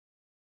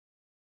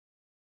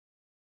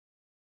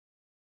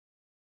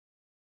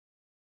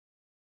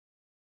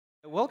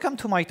Welcome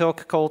to my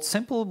talk called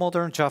Simple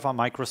Modern Java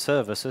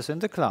Microservices in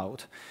the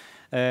Cloud.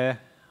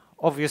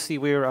 Obviously,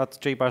 we're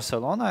at J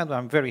Barcelona, and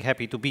I'm very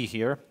happy to be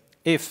here.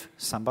 If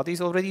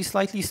somebody's already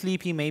slightly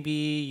sleepy, maybe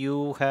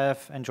you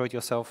have enjoyed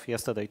yourself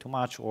yesterday too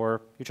much,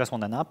 or you just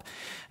want a nap.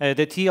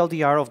 The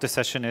TLDR of the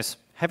session is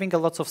having a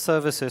lot of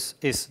services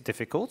is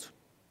difficult.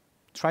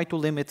 Try to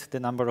limit the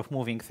number of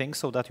moving things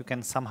so that you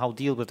can somehow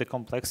deal with the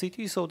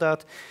complexity, so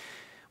that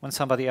when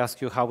somebody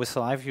asks you how is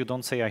life, you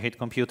don't say I hate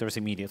computers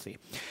immediately.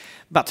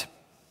 But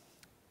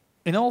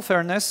in all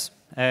fairness,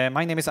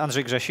 my name is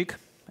Andrzej Grzesik.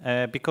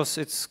 Because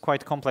it's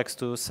quite complex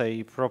to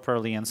say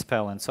properly and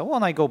spell and so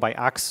on, I go by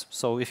Axe.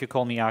 So if you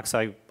call me Axe,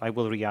 I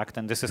will react,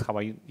 and this is how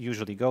I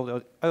usually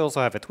go. I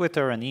also have a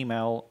Twitter, an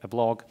email, a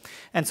blog,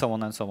 and so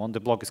on and so on. The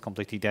blog is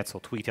completely dead, so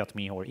tweet at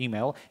me or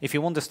email. If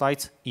you want the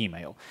slides,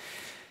 email.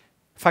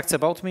 Facts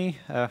about me: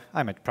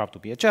 I'm proud to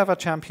be a Java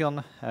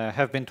champion,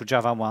 have been to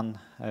JavaONE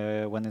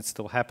when it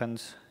still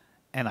happened,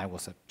 and I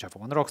was a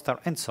JavaONE Rockstar,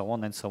 and so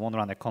on,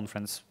 run a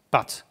conference.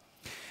 But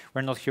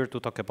we're not here to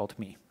talk about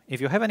me.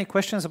 If you have any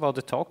questions about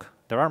the talk,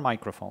 there are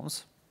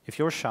microphones. If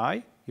you're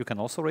shy, you can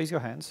also raise your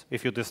hands.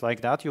 If you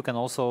dislike that, you can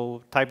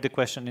also type the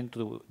question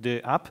into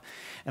the app,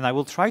 and I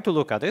will try to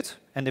look at it.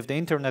 And if the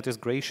internet is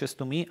gracious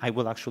to me, I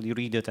will actually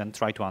read it and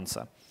try to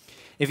answer.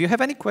 If you have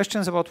any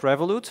questions about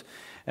Revolut,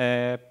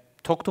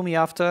 talk to me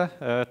after.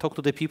 Talk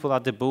to the people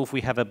at the booth.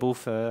 We have a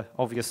booth,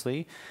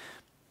 obviously.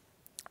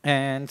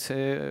 And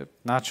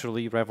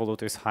naturally,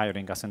 Revolut is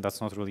hiring us, and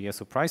that's not really a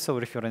surprise. So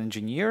if you're an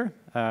engineer,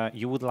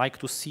 you would like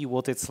to see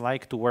what it's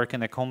like to work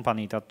in a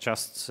company that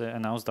just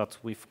announced that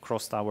we've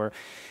crossed our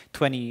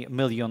 20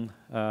 million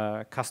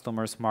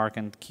customers mark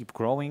and keep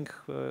growing,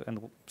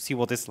 and see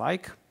what it's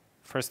like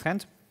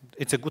firsthand,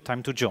 it's a good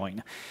time to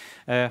join.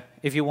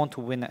 If you want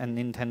to win a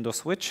Nintendo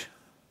Switch,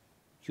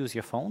 use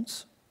your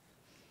phones.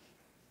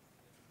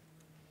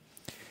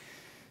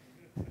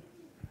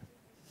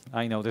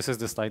 I know, this is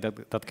the slide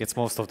that gets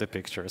most of the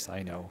pictures,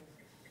 I know.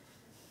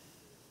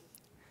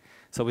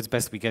 So it's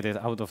best we get it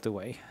out of the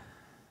way.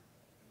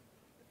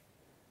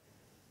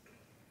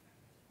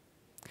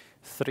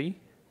 3,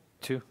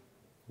 2,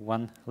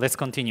 1, let's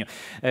continue.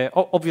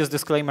 Obvious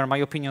disclaimer, my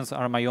opinions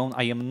are my own.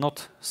 I am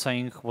not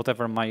saying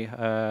whatever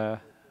my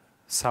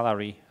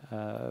salary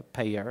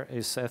payer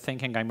is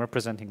thinking. I'm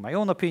representing my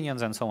own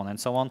opinions and so on and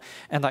so on.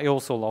 And I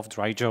also love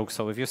dry jokes.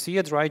 So if you see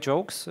a dry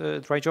joke,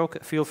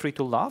 feel free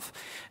to laugh.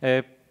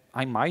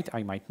 I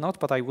might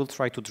not, but I will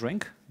try to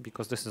drink,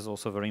 because this is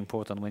also very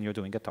important when you're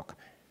doing a talk.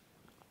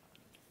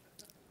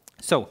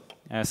 So,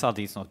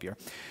 sadly, it's not beer.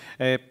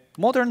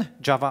 Modern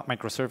Java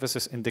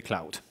microservices in the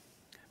cloud.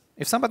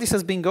 If somebody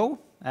says bingo,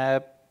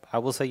 I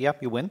will say, yeah,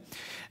 you win.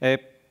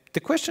 The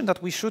question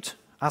that we should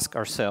ask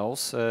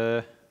ourselves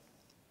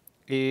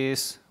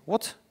is,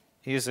 what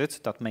is it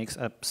that makes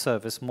a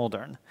service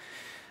modern?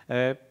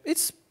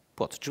 It's,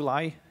 what,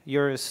 July,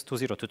 year is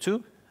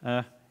 2022.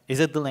 Is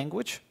it the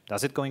language?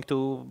 Is it going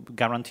to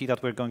guarantee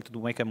that we're going to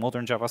make a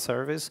modern Java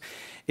service?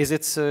 Is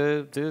it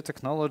the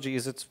technology?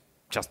 Is it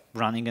just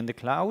running in the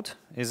cloud?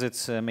 Is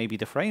it maybe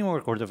the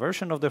framework or the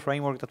version of the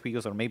framework that we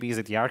use? Or maybe is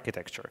it the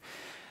architecture?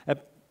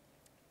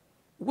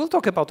 We'll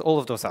talk about all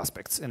of those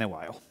aspects in a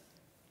while.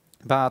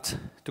 But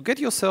to get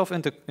yourself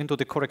into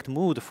the correct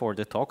mood for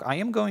the talk, I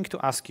am going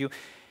to ask you,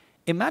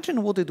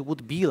 imagine what it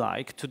would be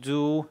like to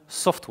do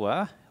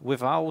software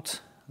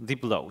without the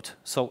bloat.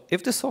 So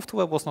if the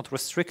software was not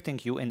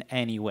restricting you in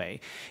any way,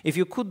 if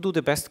you could do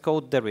the best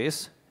code there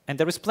is, and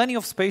there is plenty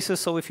of spaces,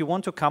 so if you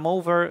want to come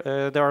over,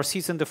 there are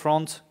seats in the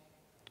front,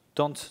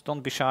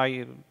 don't be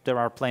shy, there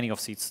are plenty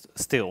of seats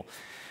still.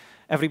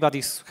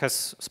 Everybody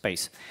has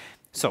space.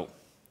 So,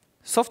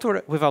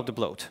 software without the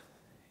bloat.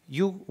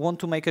 You want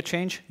to make a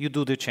change, you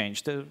do the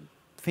change. The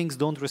things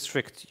don't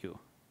restrict you.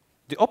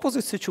 The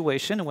opposite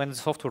situation, when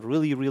software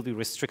really, really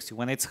restricts you,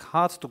 when it's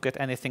hard to get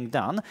anything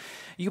done,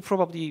 you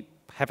probably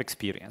have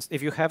experienced.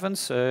 If you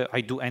haven't,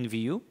 I do envy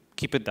you.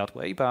 Keep it that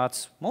way.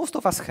 But most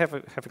of us have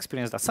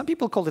experienced that. Some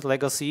people call it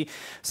legacy.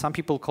 Some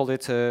people call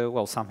it,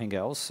 well, something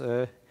else.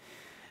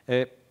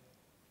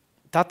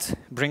 That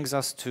brings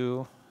us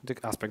to the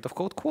aspect of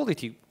code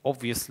quality.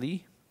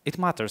 Obviously, it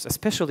matters.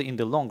 Especially in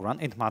the long run,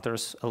 it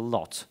matters a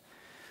lot.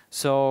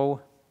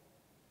 So,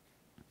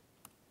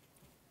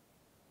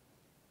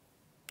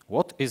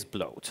 what is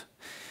bloat?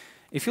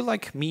 If you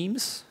like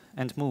memes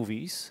and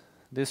movies,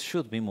 this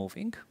should be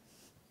moving.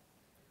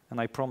 And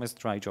I promised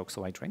dry jokes,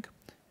 so I drink.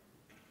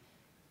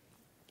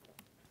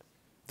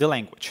 The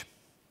language.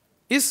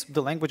 Is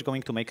the language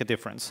going to make a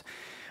difference?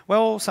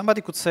 Well,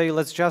 somebody could say,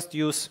 let's just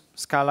use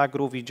Scala,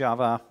 Groovy,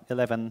 Java,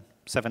 11,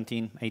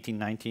 17, 18,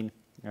 19.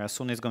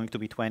 Soon it's going to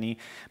be 20.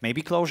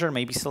 Maybe Clojure,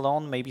 maybe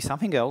Salon, maybe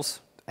something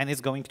else. And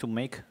it's going to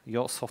make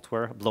your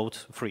software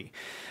bloat-free.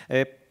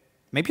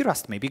 Maybe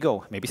Rust, maybe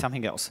Go, maybe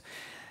something else.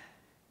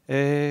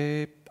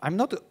 I'm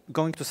not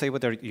going to say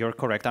whether you're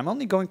correct. I'm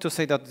only going to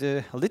say that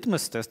the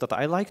litmus test that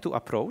I like to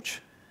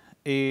approach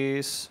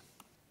is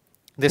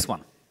this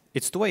one.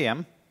 It's 2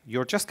 a.m.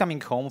 You're just coming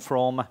home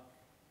from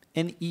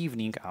an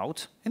evening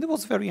out, and it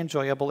was very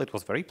enjoyable. It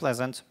was very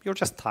pleasant. You're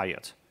just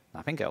tired,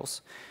 nothing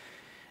else.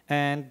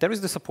 And there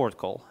is the support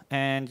call,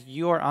 and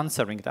you are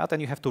answering that,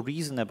 and you have to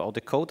reason about the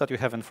code that you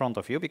have in front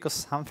of you because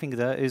something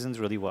there isn't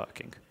really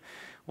working.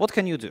 What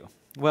can you do?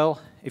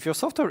 Well, if your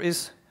software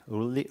is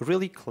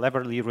really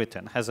cleverly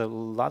written, has a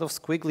lot of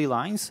squiggly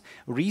lines,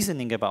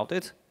 reasoning about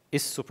it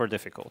is super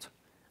difficult.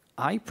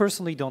 I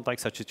personally don't like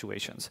such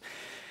situations.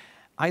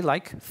 I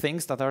like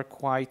things that are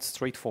quite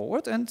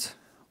straightforward and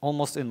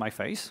almost in my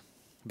face,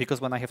 because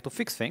when I have to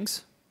fix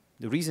things,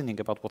 the reasoning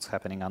about what's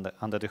happening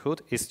under the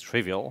hood is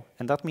trivial,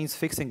 and that means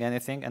fixing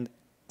anything, and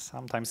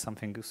sometimes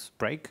something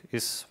break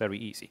is very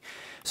easy.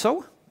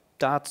 So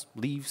that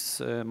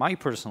leaves my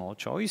personal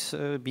choice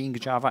being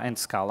Java and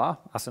Scala,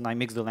 as in I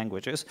mix the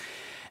languages.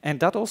 And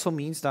that also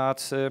means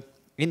that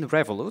in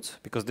Revolut,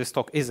 because this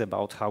talk is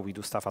about how we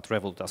do stuff at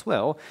Revolut as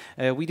well,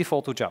 we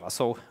default to Java.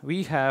 So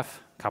we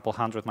have a couple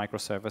hundred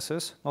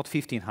microservices, not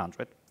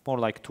 1,500, more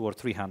like 200 or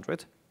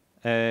 300.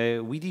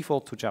 We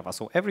default to Java.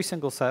 So every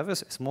single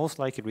service is most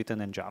likely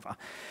written in Java.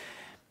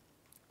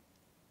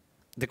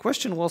 The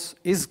question was,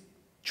 is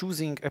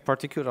choosing a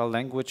particular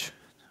language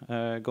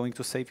going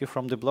to save you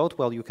from the bloat?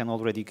 Well, you can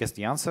already guess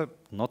the answer.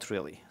 Not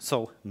really.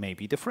 So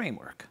maybe the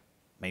framework.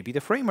 Maybe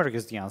the framework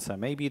is the answer.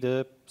 Maybe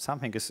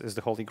something is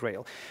the holy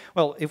grail.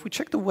 Well, if we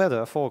check the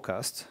weather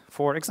forecast,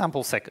 for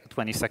example,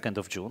 22nd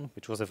of June,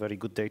 which was a very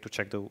good day to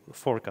check the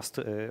forecast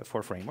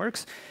for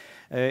frameworks,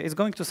 it's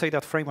going to say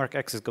that framework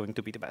X is going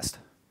to be the best.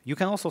 You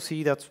can also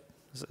see that,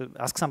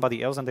 ask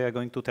somebody else and they are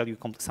going to tell you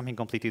something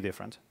completely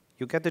different.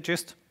 You get the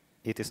gist?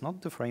 It is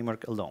not the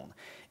framework alone.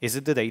 Is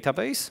it the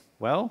database?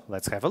 Well,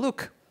 let's have a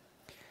look.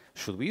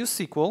 Should we use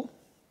SQL?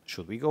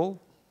 Should we go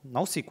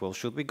no SQL?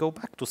 Should we go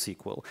back to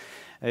SQL?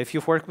 If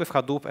you've worked with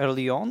Hadoop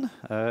early on,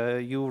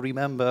 you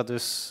remember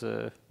this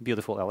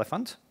beautiful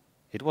elephant.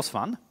 It was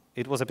fun.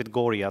 It was a bit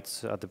gory at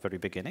the very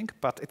beginning,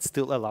 but it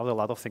still allowed a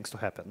lot of things to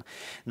happen.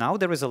 Now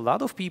there is a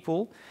lot of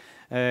people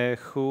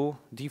who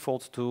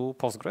default to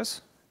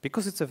Postgres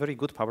because it's a very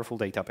good, powerful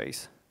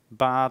database.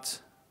 But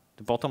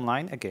the bottom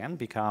line, again,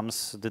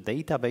 becomes the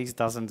database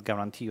doesn't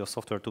guarantee your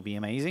software to be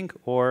amazing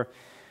or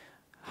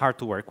hard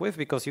to work with,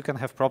 because you can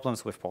have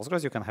problems with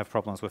Postgres, you can have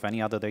problems with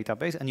any other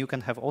database, and you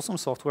can have awesome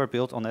software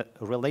built on a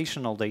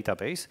relational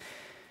database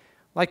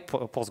like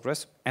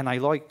Postgres, and I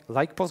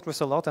like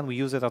Postgres a lot, and we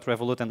use it at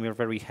Revolut, and we're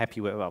very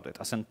happy about it.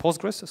 As in,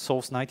 Postgres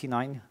solves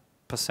 99%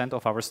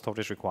 of our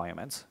storage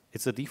requirements.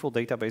 It's the default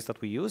database that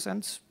we use,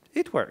 and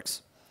it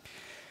works.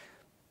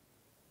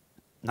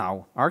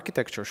 Now,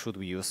 architecture, should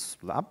we use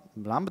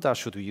Lambda?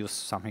 Should we use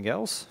something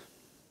else?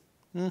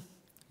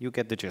 You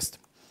get the gist.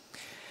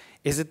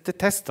 Is it the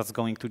test that's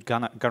going to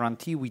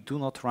guarantee we do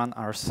not run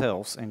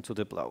ourselves into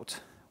the bloat?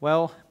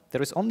 Well,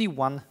 there is only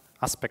one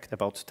aspect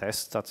about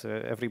tests that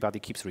everybody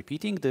keeps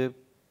repeating.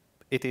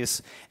 It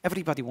is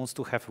everybody wants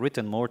to have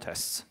written more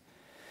tests.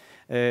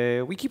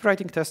 We keep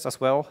writing tests as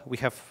well. We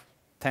have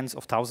tens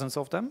of thousands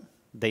of them.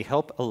 They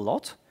help a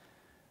lot,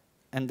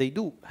 and they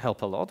do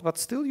help a lot, but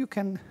still you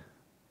can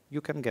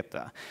get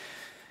there.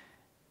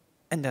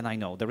 And then I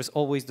know there is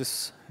always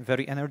this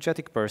very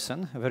energetic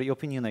person, a very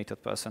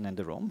opinionated person in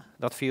the room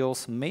that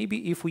feels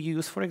maybe if we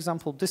use, for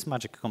example, this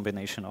magic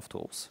combination of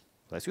tools,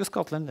 let's use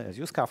Kotlin, let's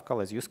use Kafka,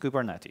 let's use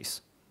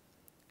Kubernetes,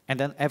 and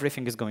then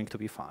everything is going to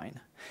be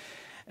fine.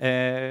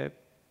 And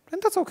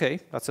that's okay,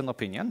 that's an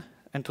opinion.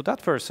 And to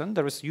that person,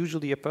 there is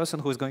usually a person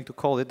who is going to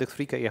call it the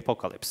 3K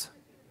apocalypse.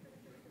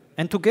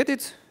 And to get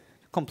it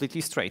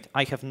completely straight,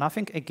 I have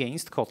nothing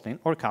against Kotlin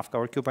or Kafka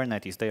or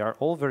Kubernetes. They are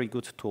all very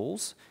good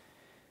tools.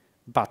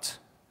 But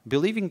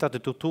believing that the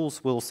two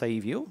tools will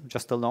save you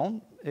just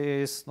alone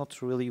is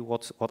not really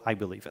what I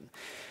believe in.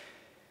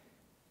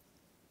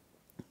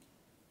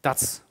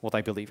 That's what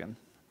I believe in.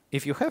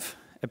 If you have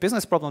a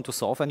business problem to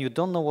solve and you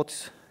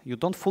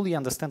don't fully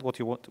understand what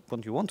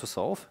you want to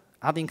solve,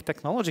 adding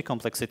technology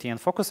complexity and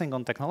focusing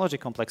on technology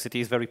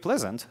complexity is very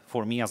pleasant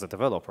for me as a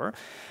developer,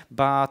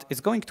 but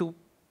it's going to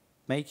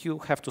make you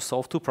have to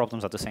solve two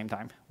problems at the same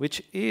time,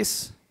 which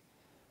is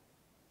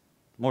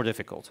more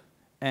difficult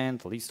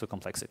and leads to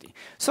complexity.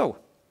 So,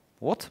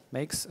 what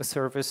makes a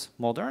service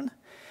modern?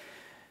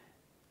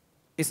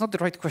 It's not the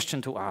right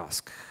question to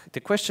ask.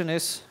 The question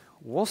is,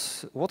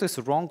 what is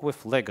wrong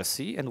with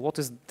legacy, and what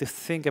is the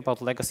thing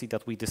about legacy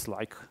that we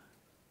dislike,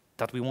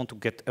 that we want to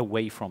get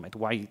away from it?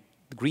 Why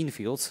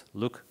greenfields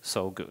look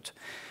so good?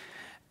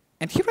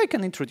 And here I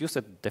can introduce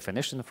a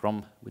definition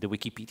from the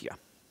Wikipedia.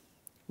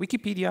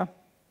 Wikipedia,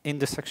 in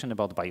the section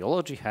about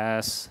biology,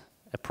 has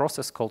a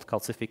process called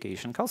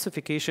calcification.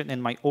 Calcification,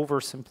 in my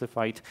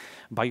oversimplified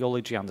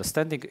biology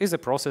understanding, is a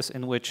process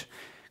in which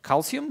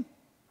calcium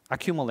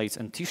accumulates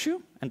in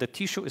tissue, and the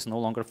tissue is no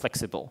longer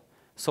flexible.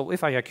 So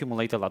if I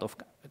accumulate a lot of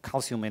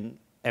calcium in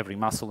every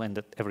muscle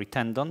and every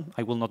tendon,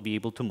 I will not be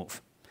able to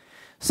move.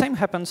 Same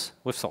happens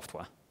with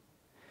software.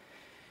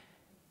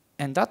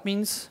 And that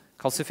means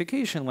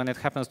calcification, when it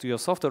happens to your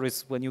software,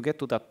 is when you get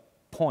to that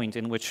point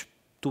in which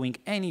doing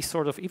any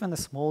sort of, even a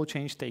small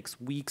change takes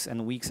weeks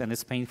and weeks, and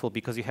it's painful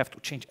because you have to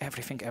change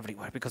everything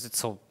everywhere because it's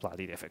so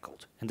bloody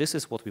difficult. And this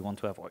is what we want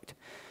to avoid.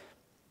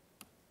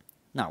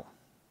 Now,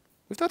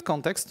 With that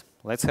context,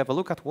 let's have a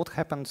look at what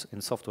happened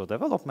in software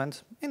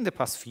development in the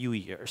past few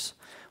years.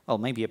 Well,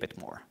 maybe a bit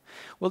more.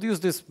 We'll use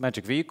this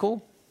magic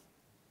vehicle,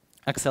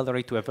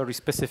 accelerate to a very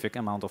specific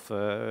amount of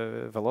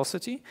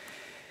velocity,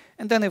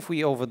 and then if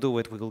we overdo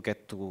it, we will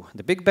get to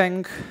the Big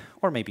Bang,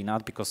 or maybe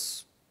not,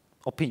 because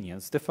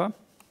opinions differ.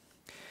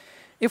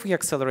 If we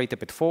accelerate a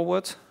bit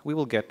forward, we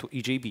will get to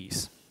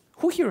EJBs.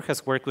 Who here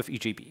has worked with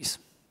EJBs?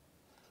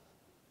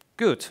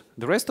 Good.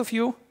 The rest of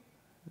you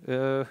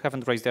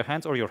haven't raised their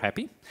hands, or you're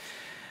happy.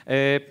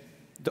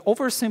 The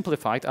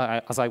oversimplified,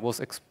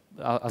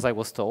 as I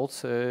was told,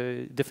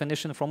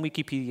 definition from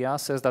Wikipedia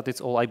says that it's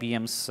all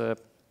IBM's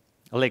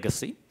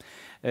legacy.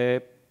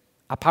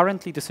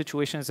 Apparently, the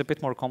situation is a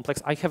bit more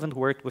complex. I haven't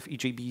worked with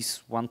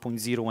EJBs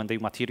 1.0 when they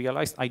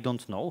materialized. I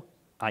don't know.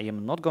 I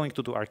am not going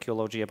to do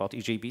archaeology about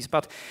EJBs,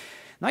 but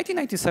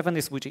 1997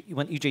 is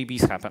when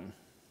EJBs happen.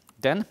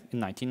 Then, in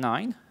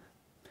 1999,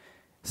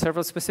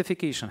 several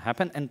specifications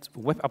happened, and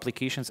web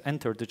applications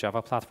entered the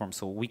Java platform.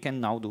 So we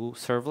can now do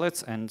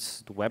servlets and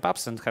do web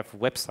apps and have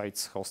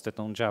websites hosted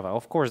on Java.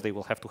 Of course, they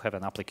will have to have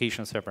an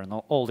application server and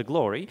all the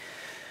glory,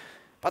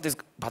 but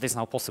it's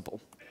now possible.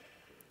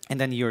 And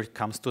then here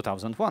comes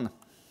 2001.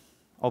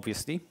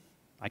 Obviously,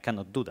 I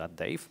cannot do that,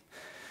 Dave.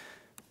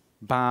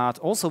 But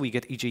also we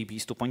get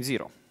EJBs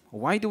 2.0.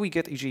 Why do we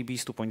get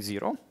EJBs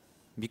 2.0?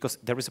 Because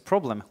there is a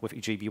problem with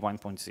EJB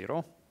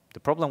 1.0. The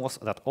problem was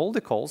that all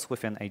the calls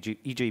within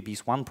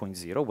EJBs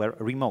 1.0 were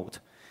remote,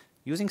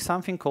 using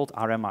something called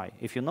RMI.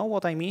 If you know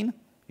what I mean,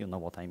 you know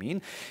what I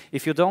mean.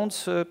 If you don't,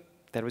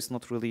 there is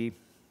not really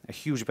a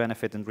huge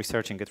benefit in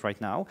researching it right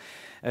now.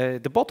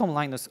 The bottom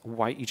line is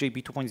why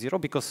EJB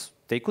 2.0? Because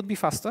they could be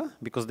faster,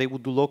 because they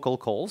would do local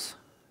calls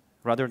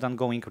rather than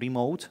going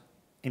remote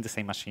in the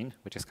same machine,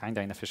 which is kind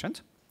of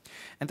inefficient.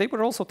 And they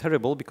were also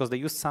terrible because they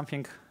used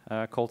something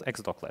called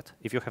xDoclet.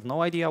 If you have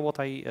no idea what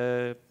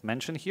I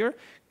mentioned here,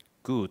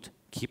 good,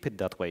 keep it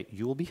that way.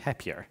 You will be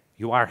happier.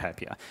 You are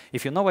happier.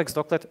 If you know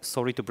xDoclet,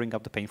 sorry to bring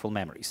up the painful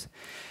memories.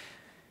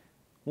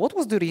 What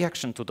was the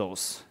reaction to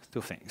those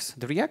two things?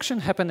 The reaction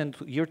happened in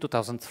year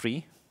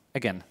 2003,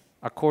 again,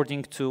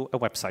 according to a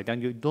website,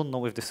 and you don't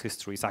know if this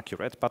history is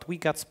accurate, but we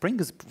got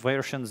Spring's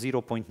version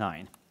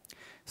 0.9.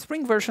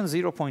 Spring version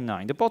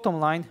 0.9, the bottom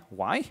line,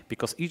 why?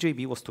 Because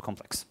EJB was too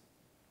complex.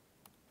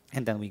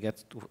 And then we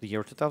get to the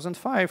year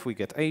 2005, we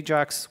get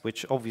AJAX,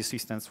 which obviously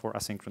stands for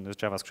asynchronous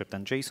JavaScript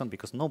and JSON,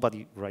 because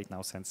nobody right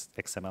now sends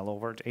XML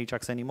over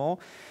AJAX anymore.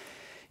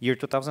 Year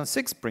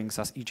 2006 brings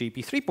us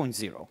EJB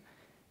 3.0.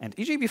 And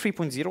EJB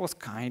 3.0 was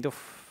kind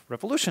of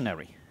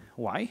revolutionary.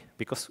 Why?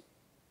 Because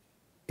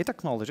it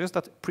acknowledges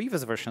that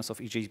previous versions of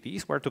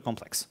EJBs were too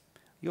complex.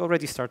 You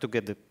already start to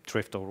get the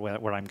drift of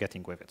where I'm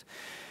getting with it.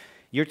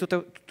 Year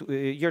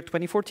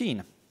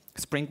 2014,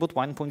 Spring Boot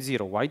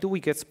 1.0. Why do we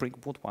get Spring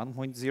Boot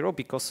 1.0?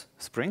 Because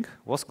Spring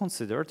was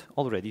considered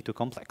already too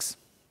complex.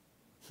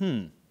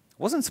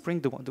 Wasn't Spring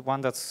the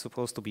one that's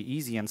supposed to be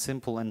easy and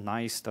simple and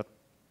nice that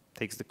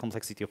takes the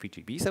complexity of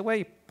EJBs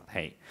away? But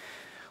hey,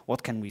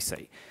 what can we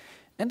say?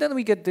 And then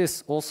we get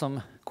this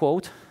awesome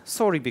quote.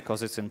 Sorry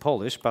because it's in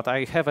Polish, but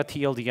I have a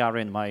TLDR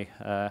in my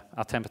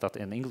attempt at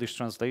an English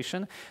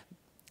translation.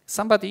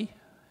 Somebody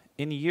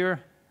in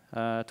year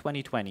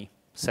 2020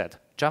 said,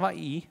 Java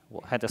EE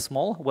had a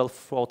small,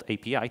 well-thought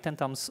API 10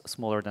 times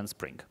smaller than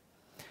Spring.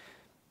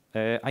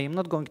 I am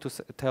not going to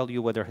tell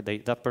you whether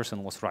that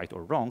person was right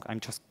or wrong. I'm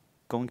just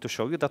going to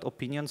show you that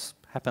opinions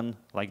happen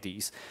like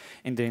these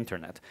in the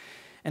internet.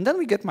 And then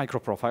we get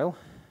microprofile.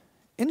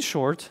 In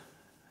short,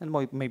 and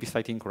maybe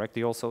slightly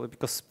incorrectly also,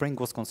 because Spring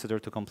was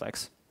considered too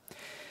complex.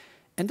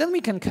 And then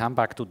we can come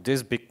back to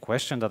this big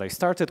question that I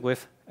started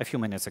with a few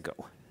minutes ago.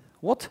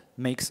 What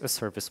makes a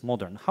service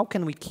modern? How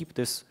can we keep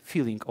this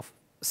feeling of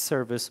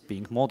service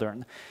being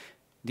modern?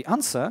 The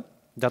answer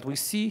that we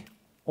see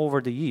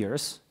over the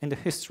years in the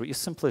history is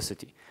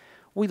simplicity.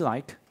 We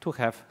like to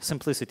have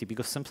simplicity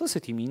because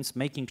simplicity means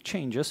making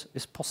changes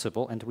is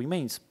possible and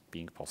remains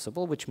being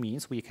possible, which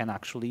means we can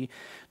actually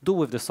do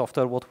with the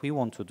software what we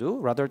want to do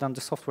rather than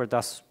the software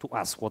does to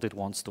us what it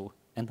wants to.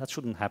 And that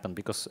shouldn't happen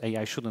because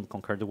AI shouldn't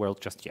conquer the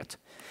world just yet.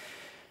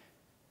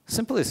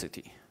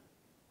 Simplicity.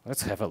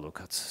 Let's have a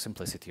look at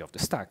simplicity of the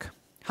stack.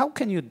 How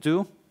can you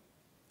do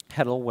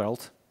hello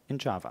world in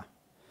Java?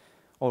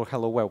 Or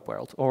hello web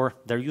world? Or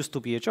there used to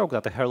be a joke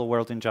that the hello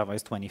world in Java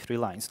is 23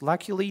 lines.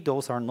 Luckily,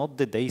 those are not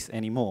the days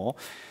anymore,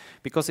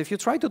 because if you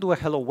try to do a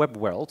hello web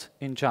world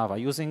in Java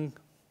using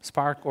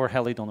Spark or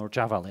Helidon or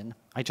Javelin,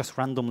 I just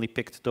randomly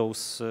picked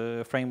those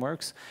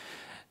frameworks.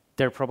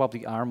 There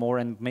probably are more,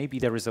 and maybe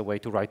there is a way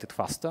to write it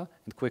faster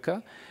and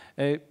quicker.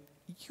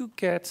 You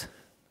get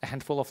a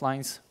handful of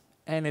lines,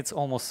 and it's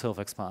almost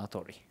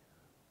self-explanatory.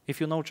 If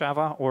you know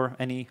Java or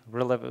any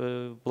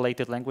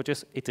related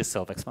languages, it is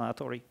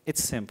self-explanatory.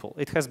 It's simple.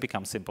 It has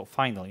become simple,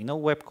 finally. No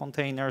web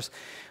containers,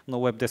 no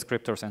web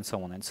descriptors, and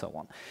so on and so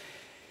on.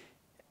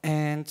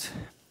 And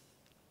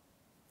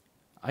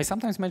I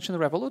sometimes mention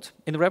Revolut.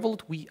 In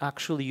Revolut, we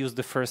actually use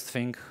the first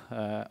thing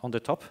on the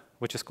top,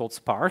 which is called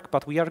Spark,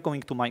 but we are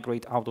going to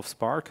migrate out of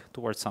Spark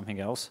towards something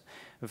else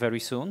very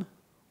soon,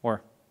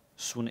 or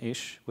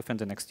soon-ish, within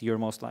the next year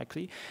most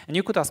likely. And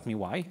you could ask me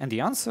why, and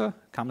the answer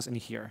comes in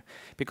here.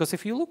 Because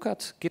if you look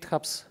at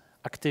GitHub's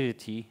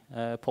activity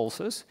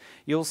pulses,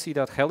 you'll see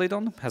that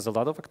Helidon has a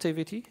lot of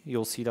activity.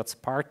 You'll see that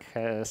Spark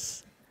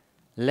has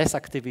less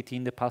activity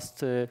in the past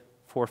 4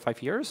 or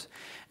 5 years.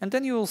 And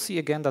then you will see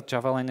again that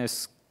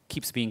JavaONE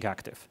keeps being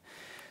active.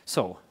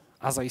 So,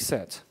 as I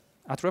said,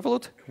 at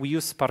Revolut, we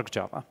use Spark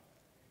Java.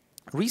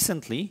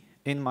 Recently,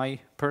 in my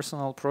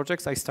personal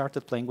projects, I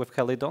started playing with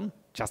Helidon,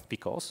 just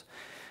because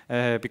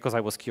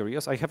I was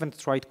curious. I haven't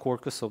tried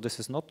Quarkus, so this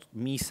is not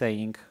me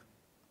saying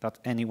that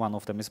any one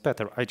of them is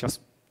better. I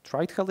just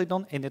tried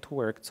Helidon, and it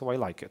worked, so I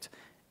like it.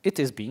 It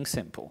is being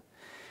simple.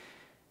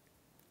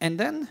 And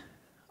then,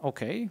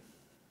 okay,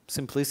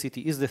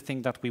 simplicity is the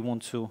thing that we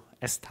want to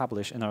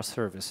establish in our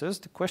services.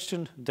 The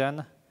question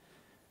then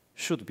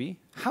should be,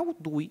 how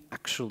do we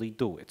actually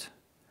do it?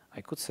 I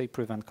could say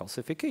prevent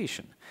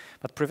calcification,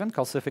 but prevent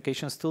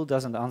calcification still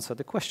doesn't answer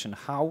the question.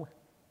 How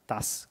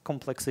does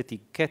complexity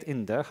get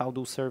in there? How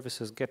do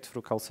services get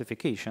through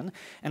calcification?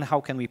 And how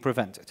can we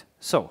prevent it?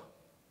 So,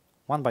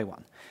 one by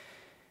one.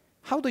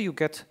 How do you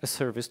get a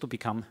service to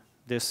become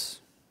this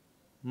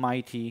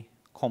mighty,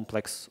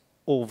 complex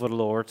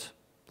overlord,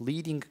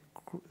 leading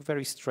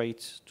very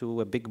straight to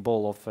a big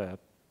ball of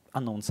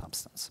unknown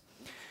substance?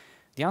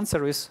 The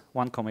answer is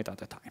one commit at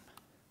a time.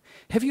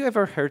 Have you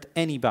ever heard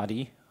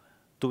anybody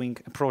doing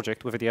a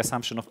project with the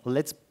assumption of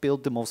let's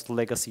build the most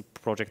legacy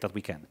project that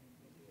we can?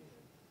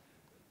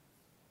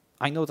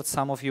 I know that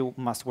some of you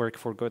must work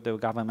for the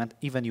government,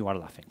 even you are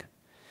laughing.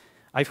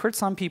 I've heard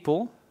some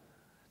people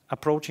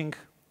approaching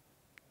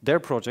their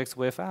projects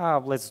with,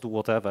 let's do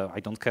whatever, I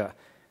don't care.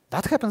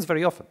 That happens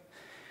very often.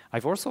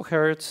 I've also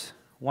heard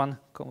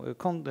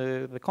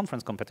the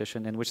conference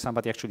competition in which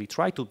somebody actually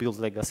tried to build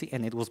legacy,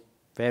 and it was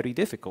very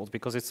difficult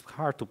because it's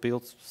hard to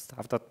build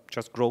stuff that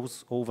just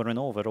grows over and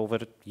over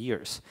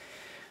years.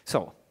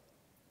 So,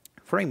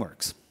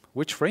 frameworks.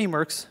 Which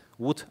frameworks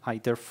would I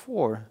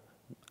therefore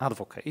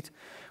advocate?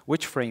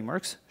 Which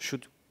frameworks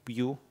should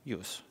you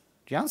use?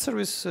 The answer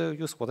is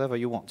use whatever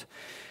you want.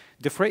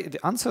 The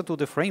answer to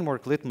the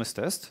framework litmus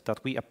test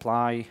that we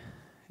apply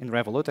in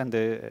Revolut, and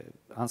the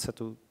answer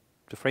to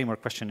the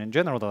framework question in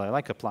general that I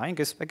like applying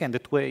is, again, the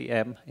 2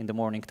 a.m. in the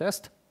morning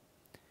test.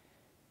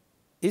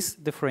 Is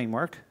the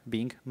framework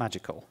being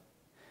magical?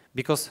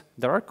 Because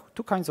there are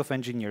 2 kinds of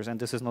engineers, and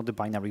this is not the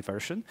binary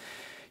version.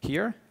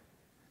 Here,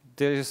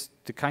 there's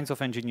the kinds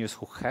of engineers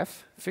who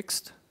have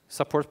fixed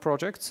support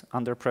projects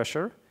under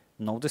pressure,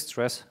 no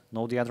distress,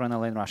 no the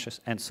adrenaline rushes,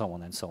 and so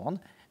on and so on.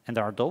 And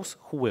there are those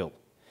who will.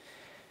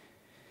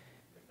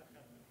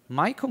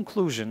 My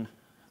conclusion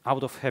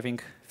out of having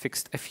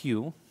fixed a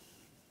few,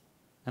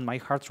 and my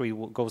heart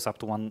rate goes up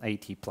to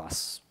 180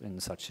 plus in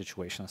such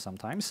situations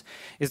sometimes,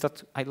 is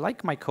that I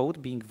like my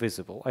code being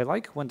visible. I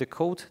like when the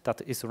code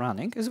that is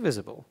running is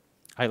visible.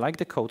 I like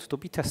the code to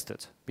be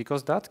tested,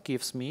 because that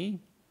gives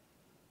me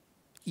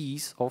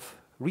ease of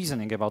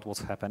reasoning about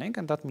what's happening,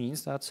 and that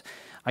means that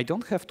I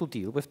don't have to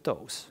deal with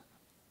those.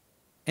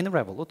 In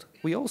Revolut,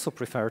 we also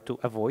prefer to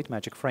avoid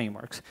magic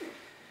frameworks.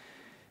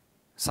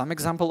 Some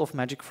example of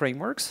magic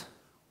frameworks,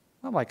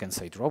 well, I can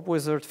say Drop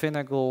Wizard,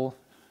 Finagle,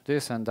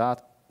 this and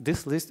that.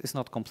 This list is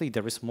not complete.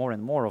 There is more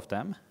and more of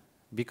them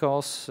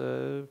because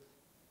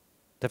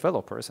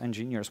developers,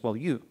 engineers, well,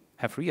 you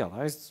have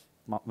realized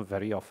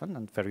very often,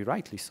 and very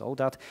rightly so,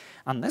 that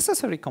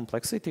unnecessary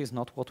complexity is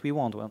not what we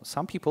want. Well,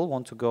 some people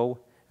want to go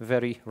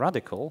very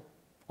radical,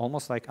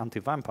 almost like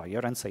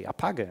anti-vampire, and say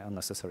apage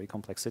unnecessary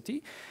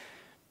complexity,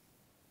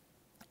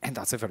 and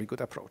that's a very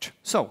good approach.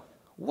 So,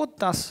 what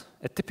does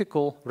a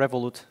typical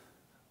Revolut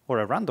or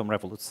a random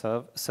Revolut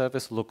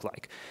service look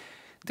like?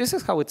 This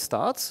is how it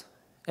starts,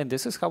 and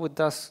this is how it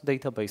does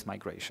database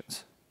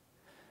migrations.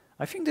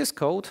 I think this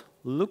code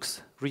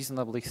looks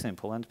reasonably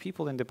simple, and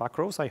people in the back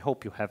rows, I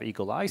hope you have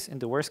eagle eyes. In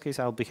the worst case,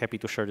 I'll be happy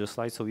to share the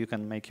slides so you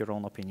can make your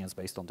own opinions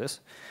based on this.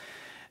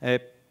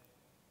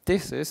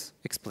 This is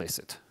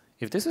explicit.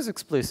 If this is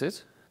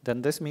explicit,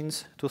 then this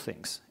means 2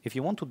 things. If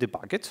you want to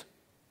debug it,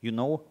 you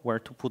know where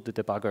to put the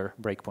debugger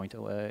breakpoint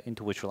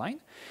into which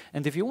line.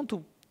 And if you want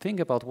to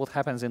think about what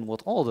happens in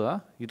what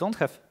order, you don't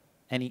have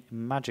any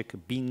magic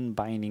bean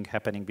binding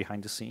happening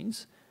behind the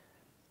scenes,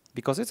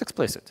 because it's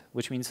explicit,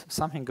 which means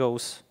something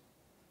goes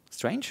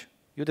strange,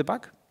 you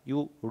debug,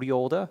 you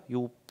reorder,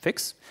 you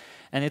fix,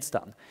 and it's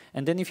done.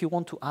 And then if you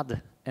want to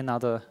add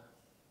another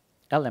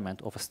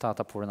element of a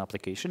startup for an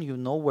application, you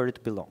know where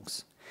it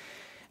belongs.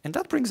 And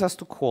that brings us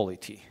to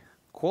quality.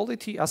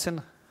 Quality as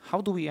in, how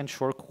do we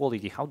ensure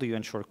quality? How do you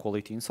ensure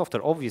quality in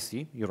software?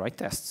 Obviously, you write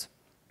tests.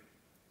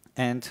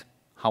 And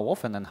how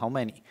often and how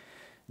many?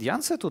 The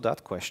answer to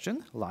that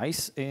question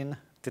lies in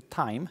the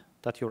time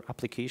that your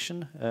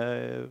application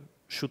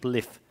should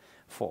live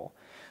for.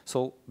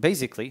 So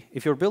basically,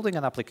 if you're building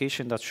an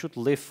application that should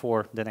live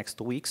for the next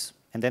 2 weeks,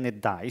 and then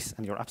it dies,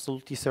 and you're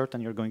absolutely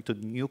certain you're going to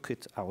nuke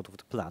it out of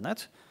the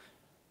planet,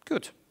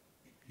 good.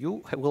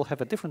 You will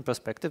have a different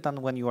perspective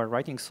than when you are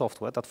writing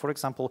software that, for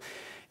example,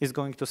 is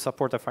going to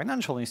support a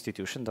financial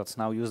institution that's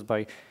now used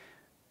by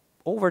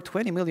over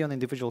 20 million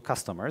individual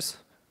customers,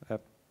 a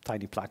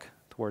tiny plaque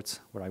towards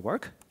where I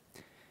work.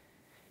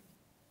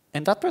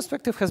 And that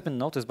perspective has been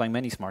noticed by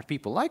many smart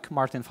people, like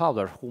Martin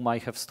Fowler, who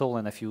might have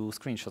stolen a few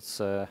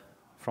screenshots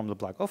from the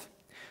blog of.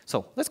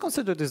 So let's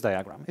consider this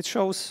diagram. It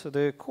shows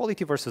the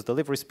quality versus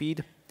delivery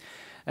speed.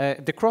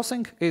 The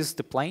crossing is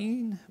the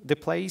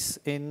place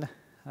in,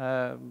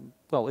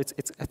 well,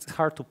 it's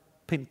hard to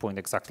pinpoint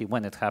exactly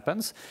when it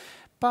happens,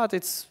 but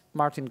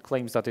Martin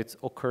claims that it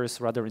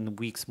occurs rather in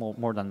weeks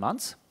more than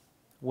months,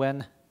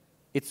 when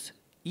it's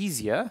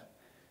easier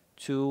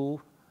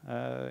to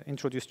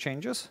introduce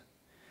changes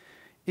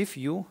if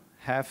you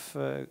have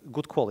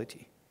good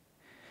quality.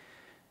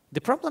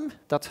 The problem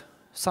that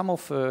some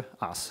of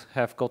us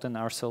have gotten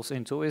ourselves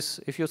into is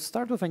if you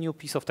start with a new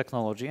piece of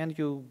technology and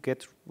you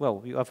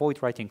you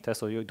avoid writing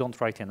tests, or you don't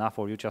write enough,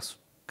 or you just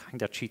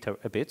kind of cheat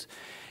a bit,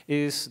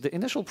 is the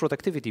initial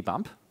productivity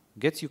bump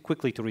gets you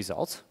quickly to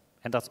results,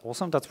 and that's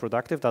awesome, that's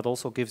productive, that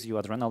also gives you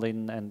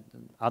adrenaline and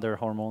other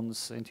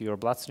hormones into your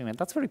bloodstream, and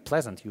that's very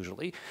pleasant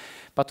usually.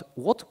 But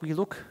what we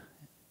look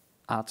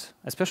at,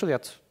 especially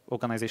at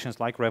organizations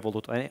like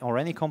Revolut or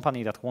any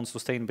company that wants to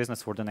stay in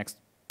business for the next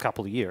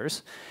couple of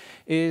years,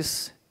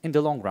 is in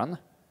the long run,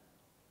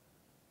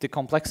 the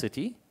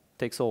complexity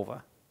takes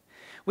over,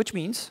 which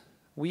means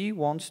we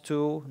want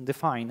to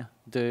define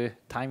the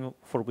time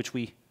for which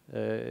we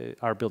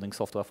are building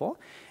software for,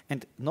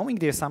 and knowing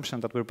the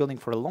assumption that we're building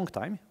for a long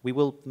time, we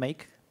will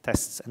make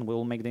tests and we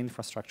will make the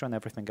infrastructure and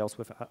everything else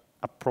with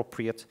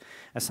appropriate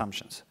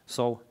assumptions.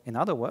 So in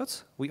other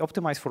words, we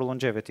optimize for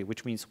longevity,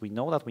 which means we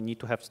know that we need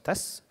to have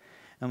tests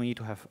and we need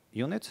to have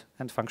unit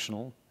and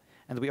functional,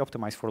 and we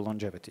optimize for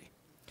longevity.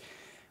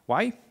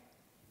 Why?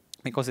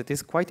 Because it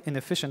is quite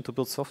inefficient to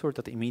build software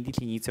that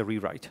immediately needs a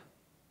rewrite.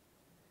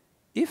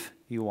 If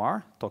you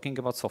are talking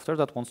about software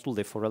that wants to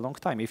live for a long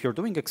time, if you're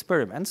doing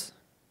experiments,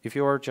 if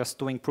you are just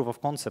doing proof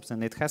of concepts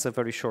and it has a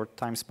very short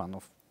time span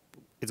of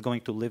it's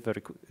going to live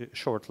very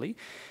shortly,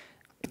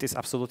 it is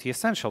absolutely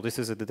essential. This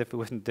is a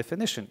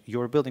definition.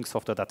 You're building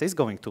software that is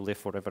going to live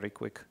for a very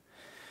quick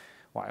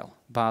while.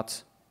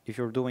 But if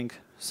you're doing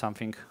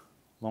something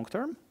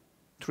long-term,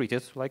 treat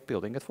it like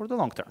building it for the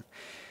long term.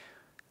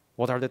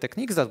 What are the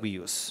techniques that we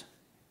use?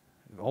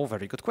 Oh,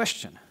 very good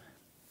question.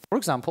 For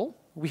example,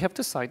 we have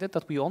decided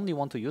that we only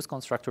want to use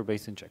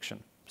constructor-based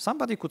injection.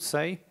 Somebody could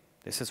say,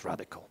 this is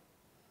radical.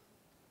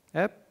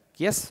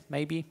 Yes,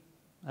 maybe.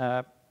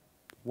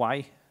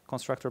 Why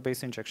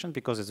constructor-based injection?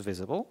 Because it's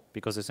visible,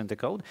 because it's in the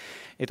code.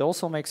 It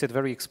also makes it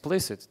very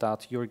explicit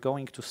that you're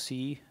going to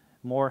see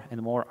more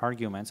and more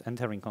arguments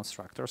entering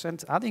constructors,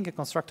 and adding a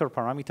constructor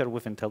parameter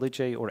with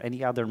IntelliJ or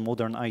any other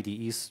modern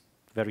IDE is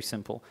very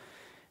simple.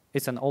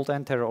 It's an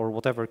alt-enter or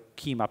whatever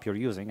key map you're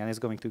using, and it's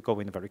going to go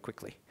in very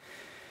quickly.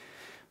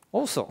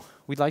 Also,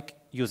 we like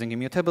using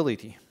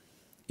immutability.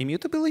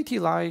 Immutability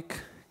like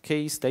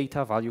case,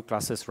 data, value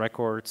classes,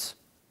 records,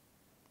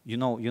 you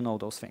know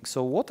those things.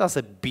 So what does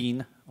a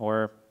bean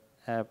or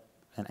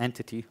an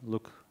entity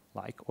look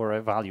like, or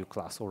a value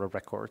class or a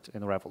record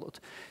in Revolut?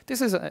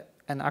 This is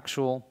an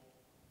actual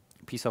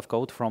piece of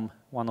code from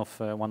one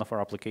of our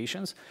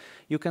applications.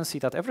 You can see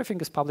that everything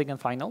is public and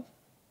final.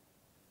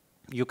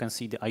 You can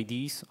see the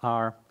IDs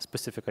are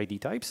specific ID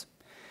types,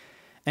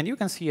 and you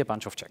can see a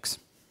bunch of checks.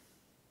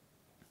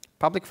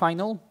 Public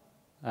final,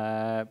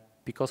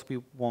 because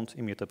we want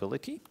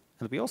immutability,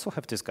 and we also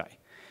have this guy.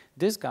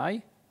 This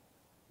guy,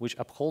 which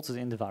upholds the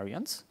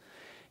invariants,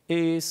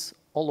 is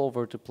all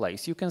over the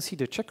place. You can see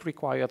the check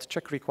required,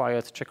 check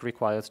required, check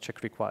required,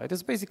 check required.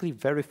 It's basically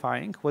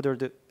verifying whether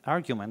the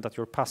argument that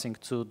you're passing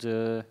to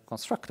the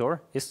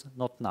constructor is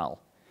not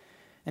null.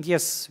 And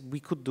yes, we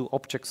could do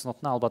objects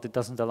not null, but it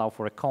doesn't allow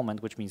for a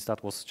comment, which means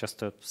that was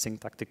just a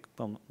syntactic,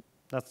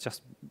 that's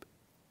just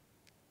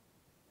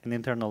an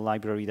internal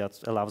library that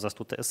allows us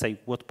to say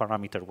what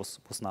parameter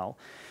was null.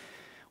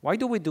 Why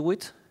do we do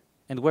it,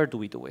 and where do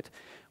we do it?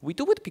 We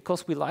do it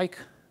because we like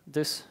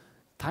this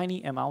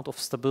tiny amount of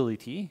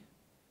stability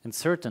and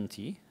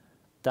certainty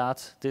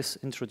that this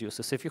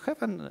introduces. If you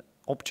have an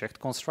object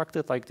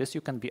constructed like this,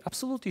 you can be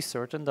absolutely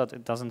certain that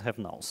it doesn't have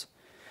nulls.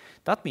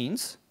 That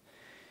means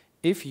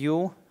if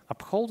you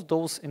uphold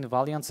those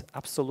invariants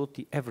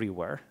absolutely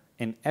everywhere,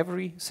 in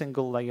every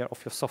single layer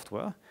of your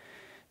software,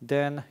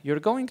 then you're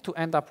going to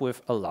end up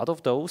with a lot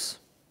of those.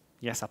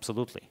 Yes,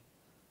 absolutely.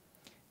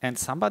 And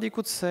somebody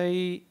could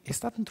say, is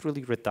that not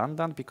really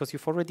redundant? Because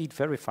you've already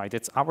verified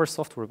it's our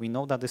software. We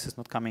know that this is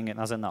not coming in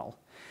as a null.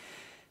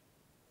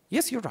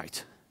 Yes, you're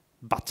right.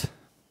 But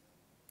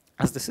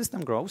as the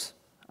system grows,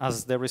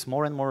 as there is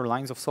more and more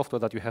lines of software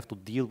that you have to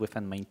deal with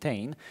and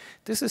maintain,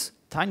 this is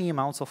tiny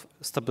amounts of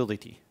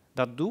stability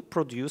that do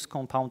produce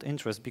compound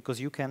interest, because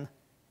you can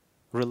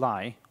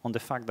rely on the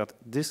fact that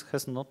this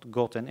has not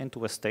gotten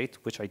into a state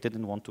which I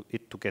didn't want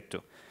it to get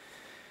to.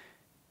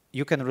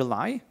 You can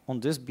rely on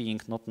this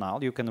being not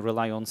null. You can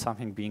rely on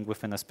something being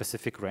within a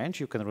specific range.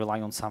 You can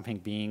rely on something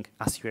being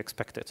as you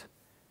expected.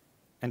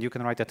 And you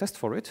can write a test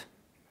for it,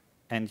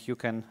 and you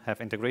can have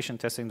integration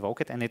tests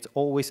invoke it, and it's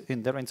always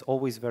in there, and it's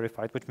always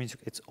verified, which means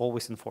it's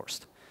always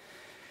enforced.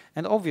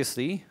 And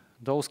obviously,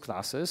 those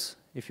classes,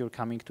 if you're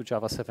coming to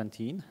Java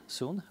 17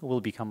 soon,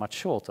 will become much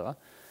shorter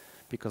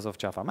because of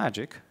Java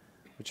Magic,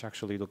 which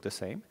actually look the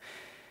same.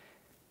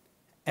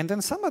 And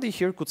then somebody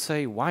here could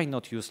say, why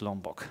not use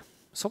Lombok?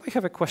 So I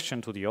have a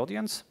question to the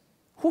audience.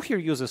 Who here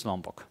uses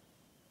Lombok?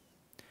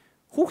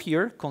 Who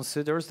here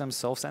considers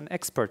themselves an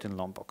expert in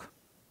Lombok?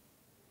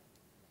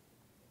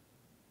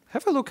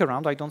 Have a look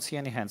around. I don't see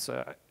any hands.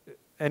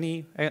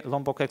 Any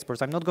Lombok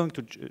experts? I'm not going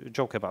to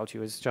joke about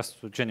you. It's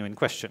just a genuine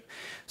question.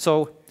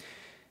 So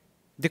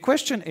the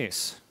question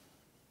is,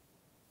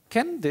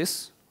 can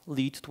this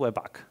lead to a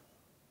bug?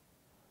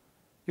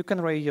 You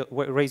can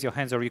raise your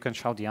hands or you can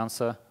shout the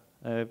answer.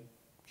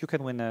 You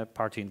can win a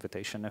party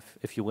invitation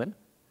if you win.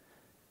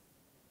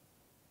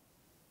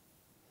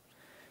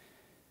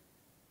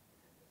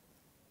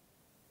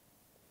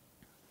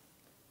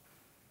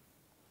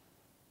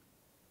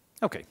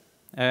 OK,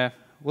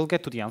 we'll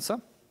get to the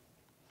answer.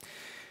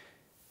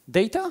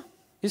 Data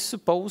is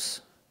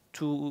supposed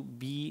to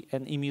be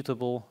an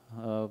immutable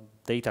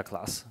data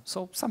class,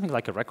 so something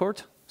like a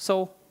record.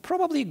 So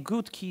probably a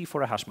good key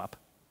for a hash map.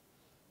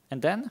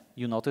 And then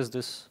you notice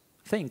this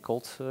thing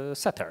called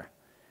setter,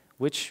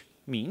 which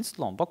means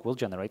Lombok will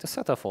generate a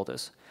setter for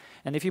this.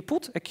 And if you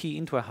put a key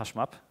into a hash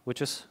map,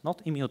 which is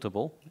not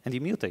immutable, and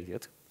you mutate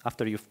it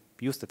after you've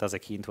used it as a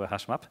key into a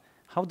hash map,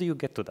 how do you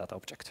get to that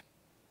object?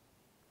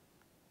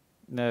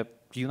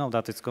 You know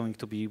that it's going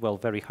to be, well,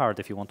 very hard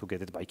if you want to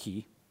get it by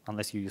key,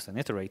 unless you use an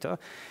iterator.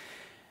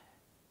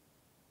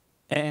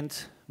 And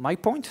my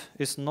point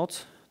is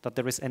not that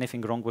there is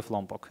anything wrong with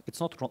Lombok. It's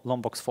not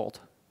Lombok's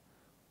fault.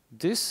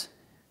 This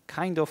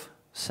kind of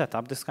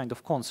setup, this kind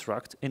of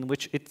construct, in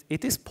which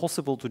it is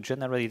possible to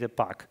generate a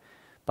bug,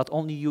 but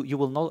only you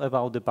will know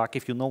about the bug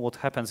if you know what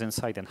happens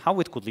inside and how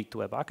it could lead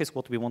to a bug, is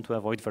what we want to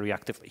avoid very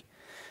actively.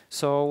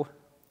 So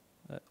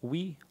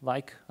we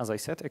like, as I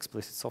said,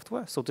 explicit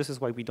software, so this is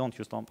why we don't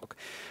use Lombok.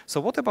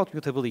 So what about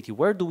mutability?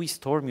 Where do we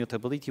store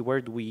mutability?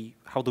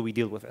 How do we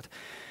deal with it?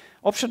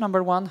 Option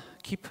number one,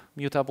 keep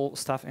mutable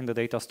stuff in the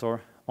data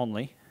store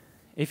only.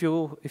 If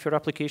your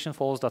application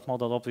follows that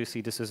model,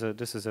 obviously this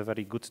is a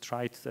very good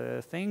tried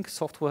thing.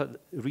 Software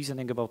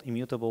reasoning about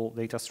immutable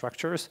data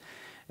structures,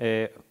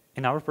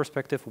 in our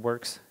perspective,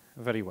 works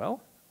very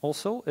well.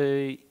 Also,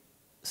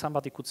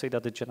 somebody could say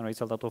that it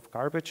generates a lot of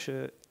garbage.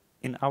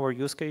 In our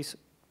use case,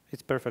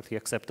 it's perfectly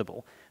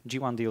acceptable.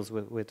 G1 deals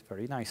with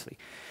very nicely.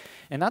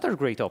 Another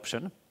great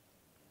option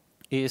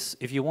is,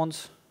 if you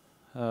want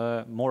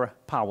more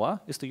power,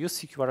 is to use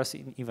CQRS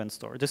in event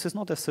store. This is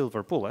not a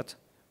silver bullet,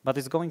 but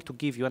it's going to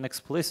give you an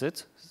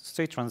explicit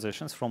state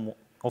transitions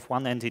of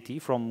one entity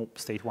from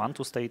state 1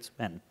 to state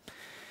n.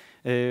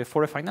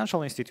 For a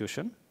financial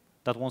institution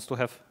that wants to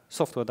have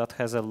software that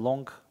has a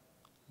long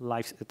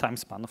time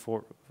span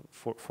for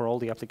all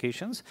the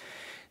applications,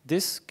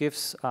 this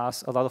gives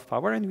us a lot of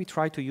power, and we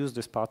try to use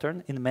this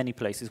pattern in many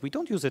places. We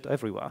don't use it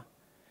everywhere,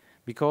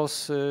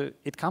 because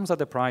it comes at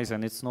a price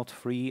and it's not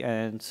free,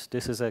 and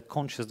this is a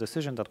conscious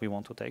decision that we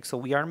want to take. So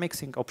we are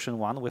mixing option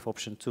 1 with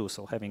option 2,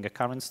 so having a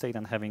current state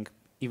and having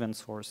event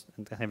source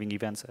and having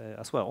events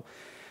as well.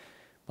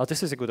 But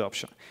this is a good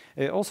option.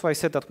 Also, I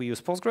said that we use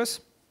Postgres.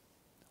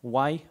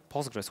 Why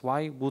Postgres?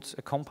 Why would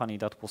a company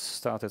that was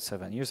started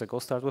 7 years ago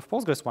start with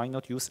Postgres? Why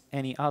not use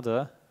any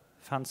other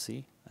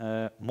fancy,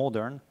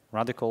 modern,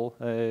 radical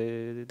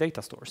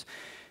data stores?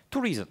 Two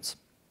reasons.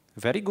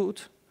 Very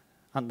good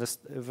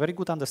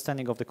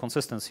understanding of the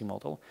consistency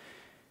model.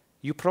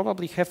 You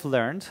probably have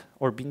learned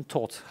or been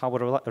taught how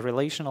a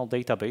relational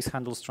database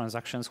handles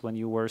transactions when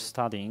you were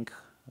studying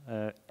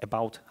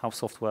about how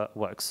software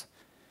works.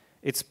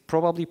 It's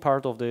probably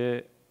part of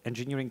the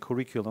engineering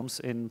curriculums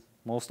in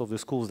most of the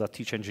schools that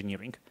teach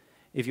engineering.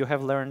 If you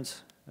have learned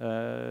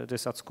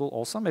this at school,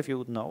 awesome.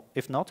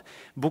 If not,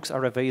 books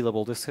are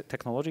available. This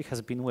technology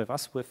has been with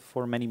us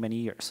for many, many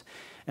years.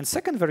 And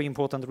second very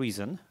important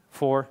reason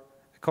for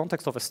the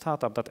context of a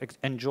startup that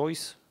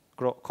enjoys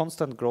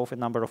constant growth in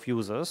number of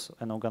users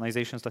and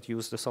organizations that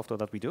use the software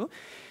that we do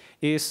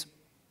is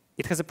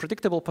it has a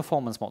predictable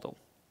performance model.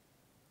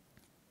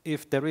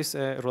 If there is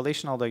a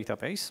relational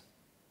database,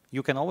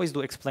 you can always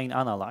do explain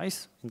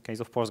analyze in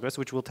case of Postgres,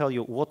 which will tell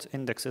you what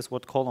indexes,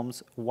 what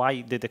columns,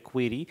 why did a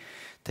query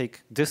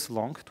take this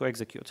long to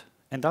execute.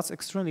 And that's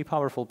extremely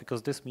powerful,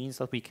 because this means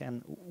that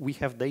we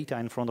have data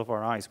in front of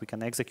our eyes. We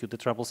can execute the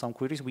troublesome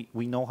queries.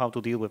 We know how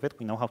to deal with it.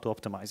 We know how to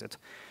optimize it.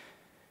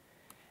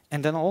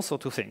 And then also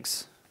two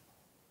things.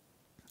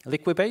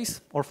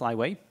 Liquibase or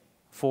Flyway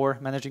for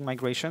managing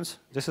migrations.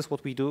 This is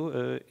what we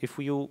do. If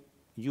you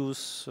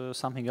use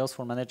something else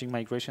for managing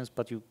migrations,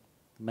 but you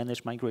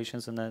manage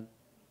migrations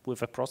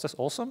with a process,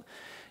 awesome.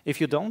 If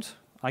you don't,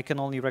 I can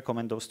only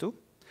recommend those two.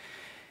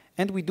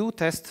 And we do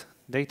test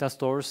data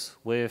stores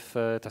with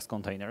test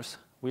containers.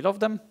 We love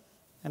them,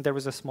 and there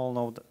is a small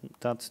note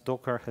that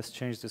Docker has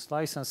changed this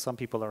license. Some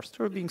people are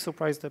still being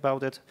surprised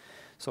about it,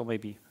 so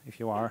maybe if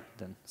you are,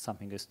 then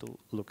something is to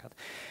look at.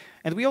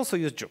 And we also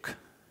use Juke.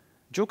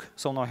 Juke,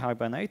 so no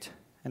Hibernate,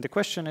 and the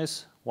question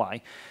is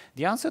why?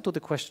 The answer to the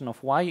question of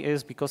why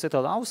is because it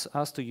allows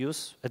us to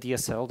use a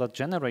DSL that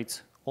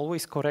generates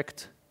always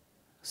correct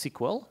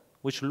SQL,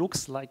 which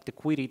looks like the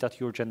query that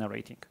you're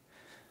generating,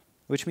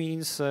 which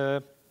means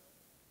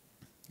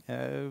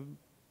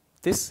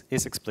this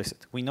is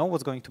explicit. We know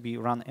what's going to be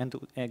run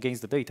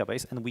against the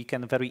database, and we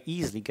can very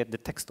easily get the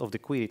text of the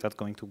query that's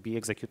going to be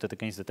executed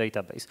against the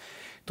database,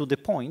 to the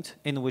point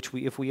in which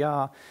if we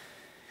are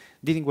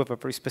dealing with a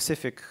very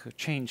specific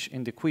change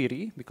in the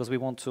query, because we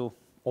want to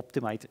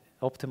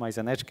optimize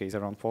an edge case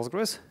around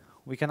Postgres,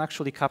 we can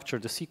actually capture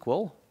the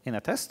SQL in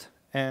a test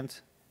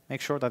and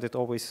make sure that it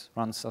always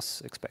runs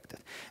as expected.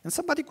 And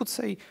somebody could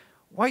say,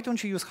 why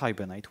don't you use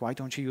Hibernate? Why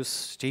don't you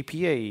use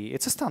JPA?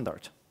 It's a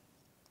standard.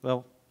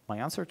 Well, my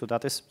answer to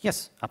that is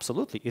yes,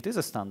 absolutely, it is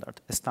a standard.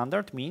 A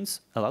standard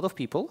means a lot of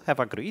people have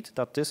agreed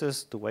that this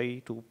is the way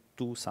to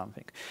do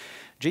something.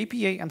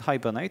 JPA and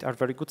Hibernate are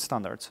very good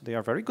standards. They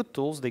are very good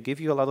tools. They give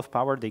you a lot of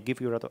power. They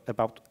give you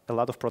about a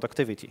lot of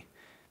productivity.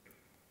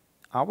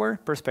 Our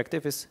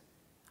perspective is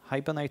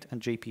Hibernate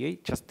and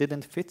JPA just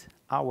didn't fit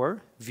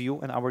our view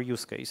and our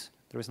use case.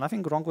 There is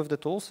nothing wrong with the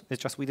tools.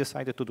 It's just we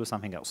decided to do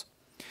something else.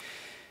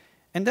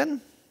 And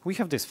then we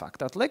have this fact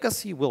that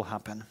legacy will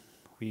happen.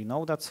 We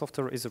know that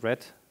software is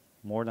read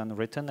more than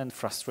written and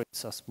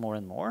frustrates us more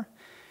and more.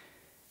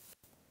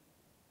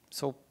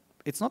 So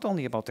it's not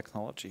only about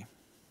technology.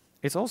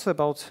 It's also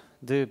about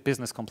the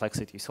business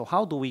complexity. So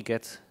how do we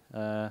get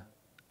a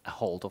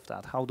hold of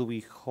that? How do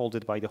we hold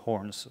it by the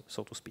horns,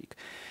 so to speak?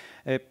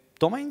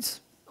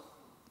 Domains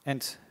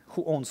and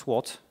who owns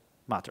what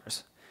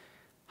matters.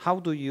 How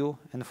do you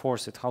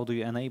enforce it? How do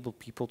you enable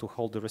people to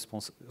hold the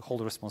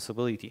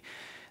responsibility?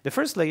 The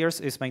first layers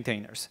is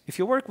maintainers. If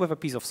you work with a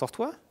piece of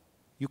software,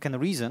 you can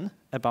reason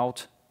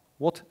about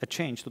what a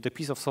change to the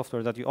piece of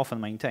software that you often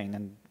maintain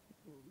and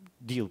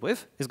deal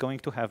with is going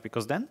to have,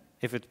 because then,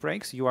 if it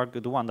breaks, you are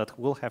the one that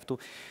will have to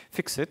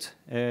fix it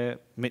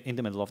in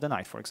the middle of the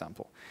night, for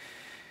example.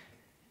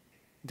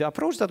 The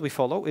approach that we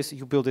follow is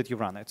you build it, you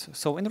run it.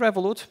 So in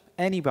Revolut,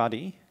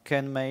 anybody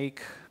can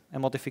make a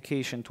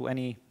modification to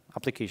any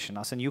application,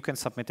 as in you can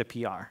submit a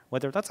PR.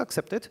 Whether that's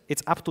accepted,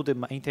 it's up to the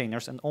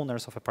maintainers and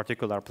owners of a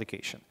particular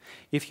application.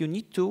 If you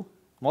need to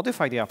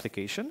modify the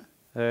application,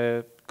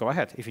 go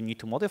ahead. If you need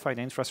to modify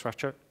the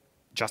infrastructure,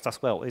 just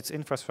as well. It's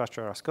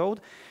infrastructure as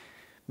code.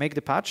 Make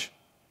the patch,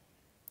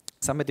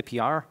 submit the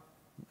PR,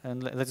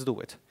 and let's do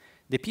it.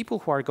 The people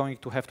who are going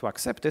to have to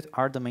accept it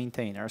are the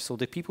maintainers, so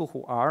the people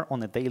who are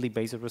on a daily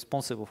basis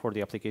responsible for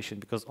the application,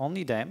 because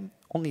only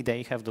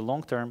they have the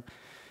long-term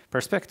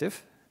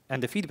perspective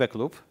and the feedback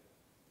loop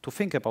to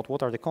think about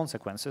what are the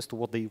consequences to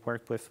what they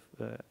work with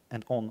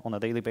and on a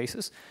daily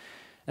basis,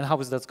 and how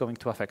is that going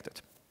to affect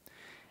it.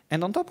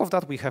 And on top of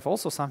that, we have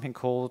also something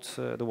called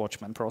the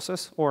watchman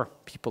process, or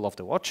people of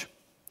the watch.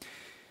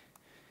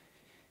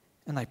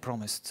 And I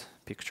promised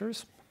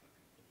pictures.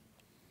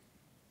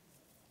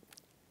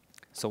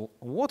 So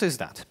what is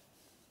that?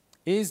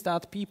 Is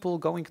that people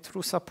going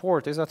through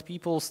support? Is that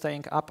people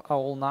staying up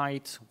all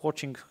night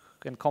watching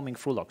and combing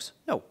through logs?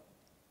 No.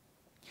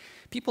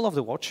 People of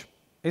the watch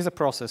is a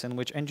process in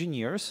which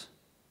engineers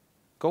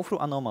go through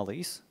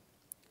anomalies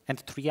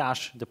and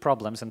triage the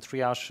problems and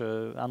triage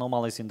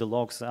anomalies in the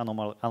logs,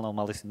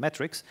 anomalies in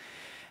metrics,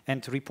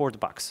 and report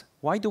bugs.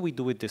 Why do we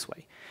do it this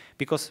way?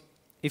 Because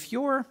if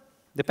you're,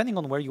 depending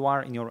on where you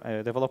are in your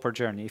developer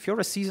journey, if you're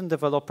a seasoned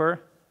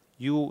developer,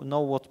 you know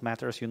what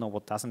matters, you know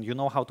what doesn't, you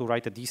know how to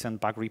write a decent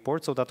bug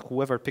report so that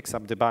whoever picks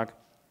up the bug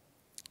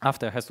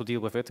after has to deal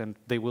with it and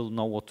they will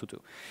know what to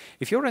do.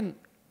 If you're an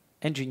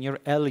engineer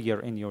earlier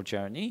in your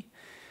journey,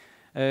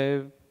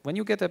 when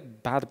you get a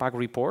bad bug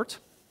report,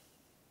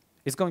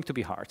 it's going to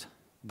be hard.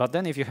 But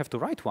then if you have to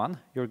write one,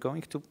 you're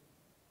going to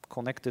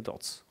connect the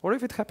dots. Or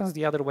if it happens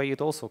the other way,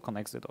 it also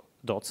connects the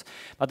dots.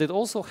 But it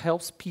also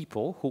helps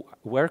people who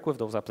work with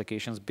those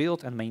applications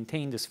build and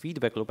maintain this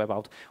feedback loop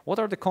about what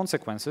are the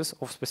consequences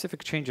of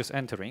specific changes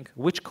entering,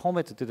 which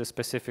commit did a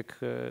specific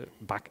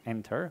bug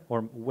enter,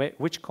 or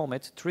which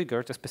commit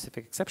triggered a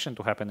specific exception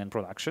to happen in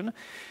production.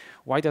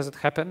 Why does it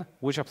happen?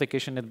 Which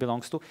application it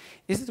belongs to?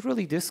 Is it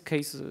really this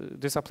case,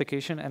 this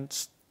application? And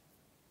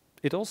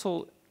it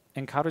also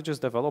encourages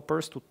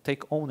developers to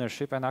take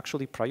ownership and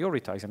actually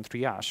prioritize and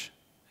triage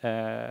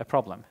a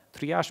problem.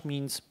 Triage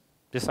means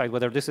decide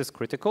whether this is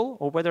critical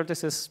or whether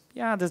this is,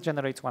 yeah, this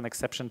generates one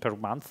exception per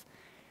month,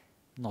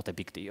 not a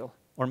big deal.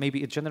 Or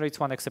maybe it generates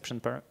one exception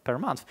per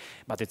month,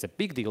 but it's a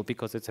big deal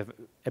because it's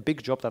a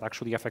big job that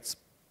actually affects,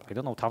 I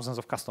don't know, thousands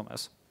of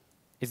customers.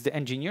 It's the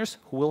engineers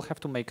who will have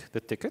to make the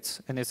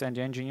tickets, and it's the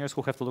engineers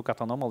who have to look at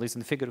anomalies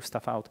and figure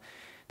stuff out.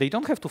 They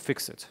don't have to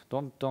fix it.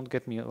 Don't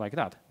get me like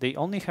that. They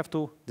only have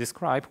to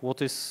describe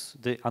what is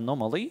the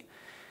anomaly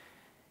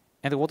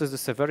and what is the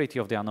severity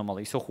of the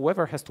anomaly. So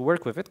whoever has to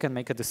work with it can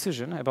make a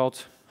decision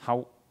about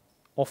how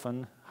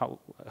often,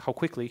 how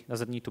quickly does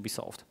it need to be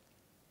solved.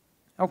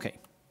 Okay,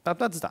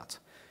 that's that.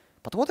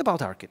 But what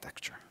about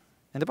architecture?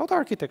 And about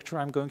architecture,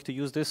 I'm going to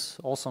use this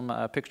awesome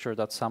picture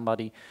that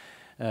somebody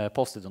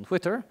posted on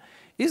Twitter.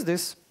 Is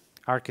this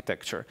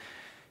architecture?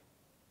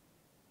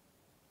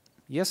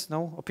 Yes,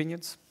 no,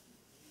 opinions?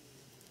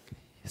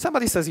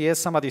 Somebody says yes,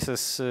 somebody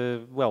says,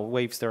 well,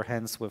 waves their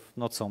hands with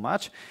not so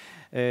much.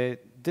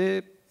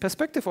 The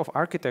perspective of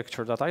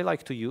architecture that I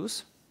like to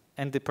use,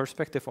 and the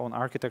perspective on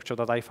architecture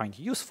that I find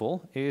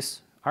useful,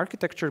 is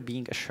architecture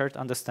being a shared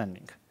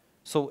understanding.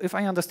 So if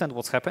I understand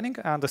what's happening,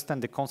 I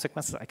understand the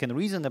consequences, I can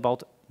reason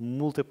about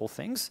multiple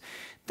things,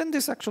 then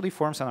this actually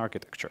forms an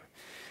architecture.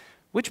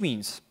 Which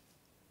means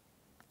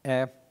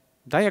a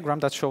diagram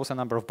that shows a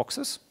number of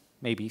boxes,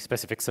 maybe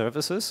specific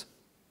services,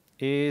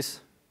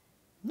 is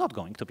not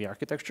going to be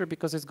architecture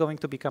because it's going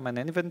to become an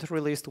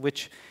inventory list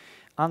which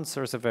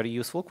answers a very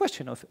useful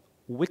question of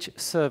which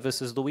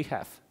services do we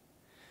have?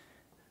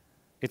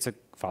 It's a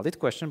valid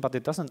question, but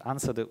it doesn't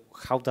answer the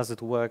how does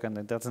it work, and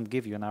it doesn't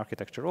give you an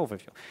architecture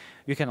overview.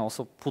 You can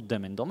also put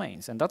them in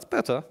domains, and that's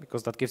better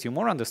because that gives you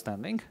more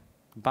understanding,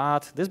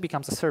 but this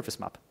becomes a service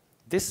map.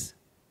 This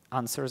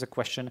answers a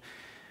question,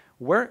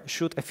 where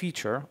should a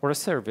feature or a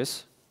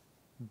service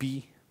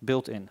be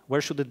built in?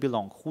 Where should it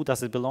belong? Who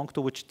does it belong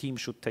to? Which team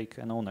should take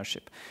an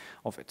ownership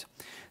of it?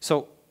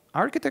 So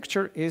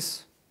architecture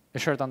is a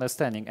shared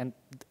understanding, and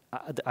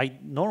I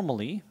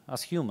normally,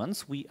 as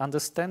humans, we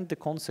understand the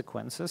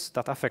consequences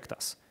that affect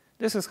us.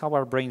 This is how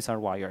our brains are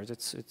wired.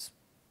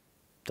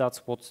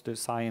 That's what the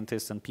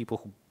scientists and people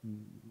who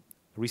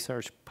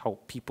research how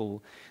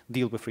people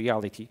deal with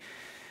reality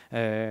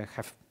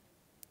have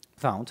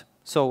found.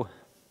 So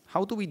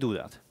how do we do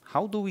that?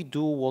 How do we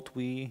do what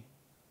we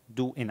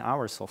do in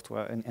our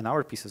software, in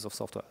our pieces of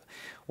software?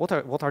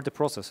 What are the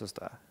processes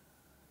there?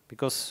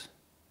 Because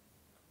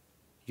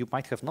you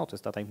might have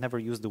noticed that I've never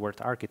used the word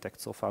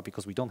architect so far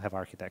because we don't have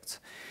architects.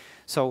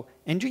 So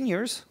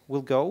engineers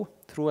will go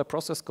through a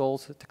process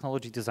called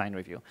technology design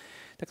review.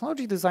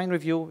 Technology design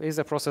review is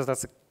a process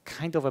that's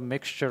kind of a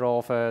mixture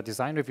of a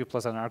design review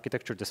plus an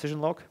architecture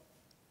decision log.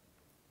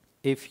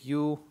 If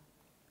you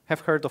have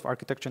heard of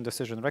architecture and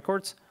decision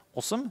records,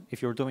 awesome.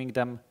 If you're doing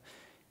them,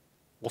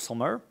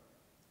 awesomer.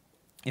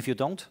 If you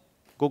don't,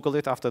 Google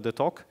it after the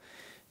talk.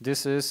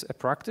 This is a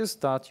practice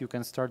that you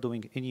can start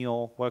doing in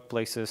your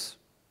workplaces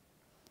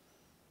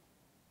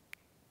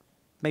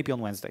maybe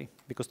on Wednesday,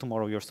 because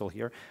tomorrow you're still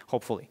here,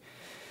 hopefully.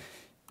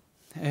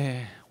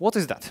 What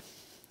is that?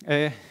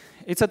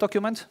 It's a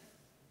document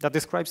that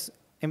describes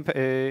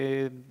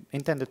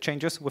intended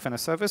changes within a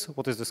service.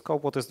 What is the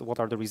scope? What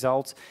are the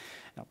results?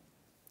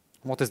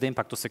 What is the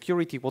impact to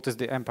security? What is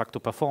the impact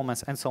to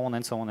performance? And so on,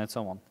 and so on, and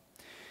so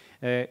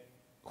on.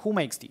 Who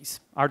makes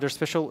these? Are there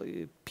special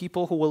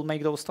people who will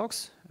make those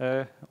talks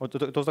or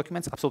those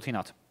documents? Absolutely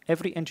not.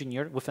 Every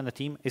engineer within a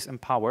team is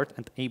empowered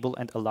and able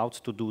and allowed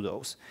to do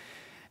those.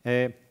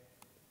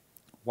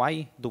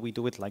 Why do we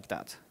do it like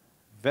that?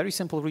 Very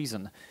simple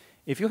reason.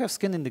 If you have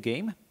skin in the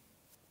game,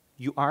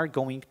 you are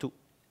going to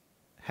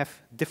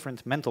have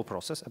different mental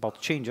process about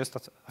changes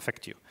that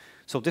affect you.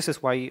 So this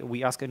is why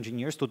we ask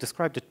engineers to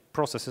describe the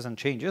processes and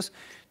changes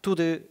to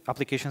the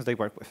applications they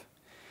work with.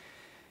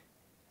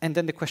 And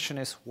then the question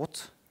is,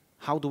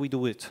 how do we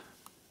do it?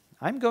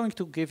 I'm going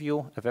to give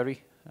you a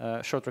very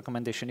short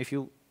recommendation. If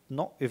you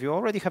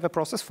already have a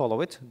process,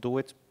 follow it, do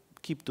it,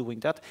 keep doing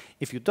that.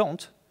 If you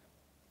don't,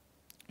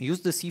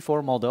 use the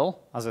C4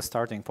 model as a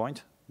starting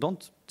point.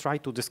 Don't try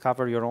to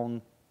discover your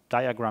own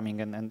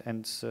diagramming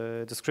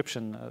and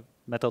description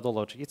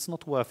methodology. It's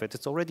not worth it.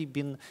 It's already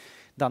been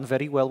done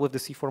very well with the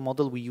C4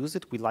 model. We use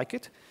it, we like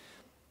it,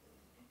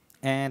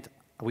 and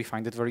we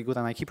find it very good,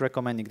 and I keep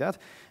recommending that.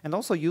 And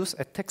also use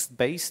a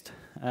text-based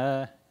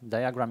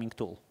diagramming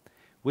tool,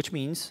 which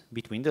means,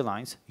 between the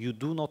lines, you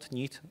do not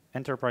need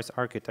enterprise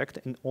architect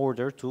in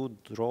order to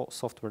draw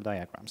software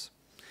diagrams.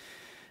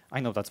 I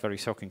know that's very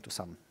shocking to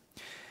some.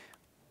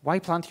 Why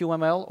plant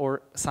UML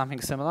or something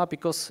similar?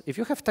 Because if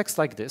you have text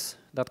like this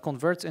that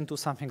converts into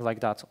something like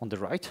that on the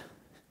right,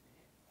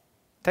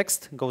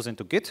 text goes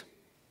into Git,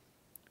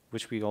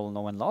 which we all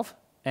know and love,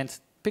 and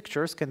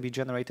pictures can be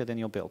generated in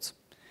your builds.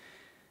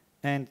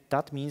 And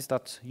that means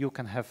that you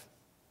can have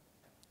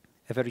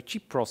a very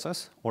cheap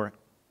process, or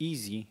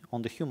easy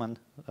on the human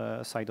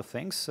side of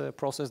things,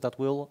 process that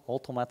will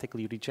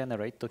automatically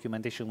regenerate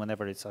documentation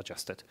whenever it's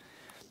adjusted.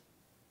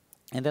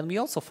 And then we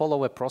also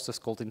follow a process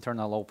called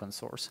internal open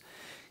source.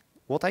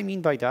 What I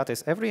mean by that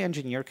is every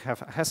engineer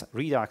has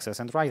read access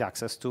and write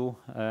access to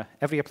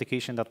every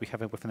application that we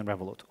have within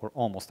Revolut, or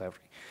almost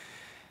every,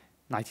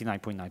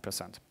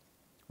 99.9%.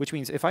 Which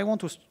means if I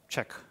want to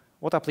check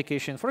what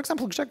application, for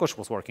example, Grzegorz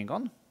was working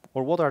on,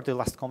 or what are the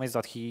last commits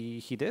that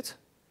he did,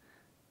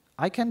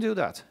 I can do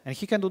that, and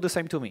he can do the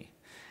same to me.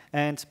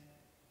 And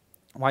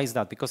why is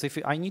that? Because if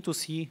I need to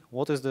see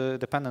what is the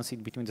dependency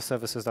between the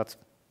services that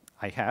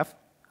I have,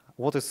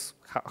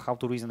 how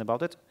to reason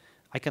about it,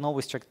 I can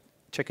always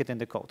check it in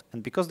the code.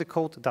 And because the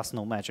code does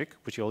no magic,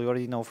 which you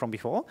already know from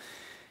before,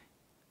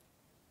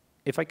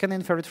 if I can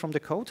infer it from the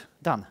code,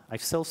 done.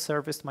 I've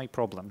self-serviced my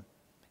problem.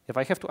 If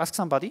I have to ask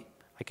somebody,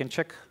 I can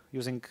check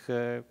using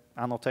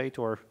annotate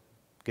or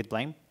git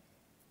blame,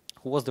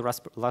 who was the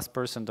last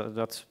person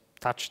that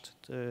touched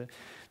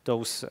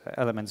those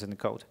elements in the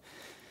code.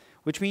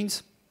 Which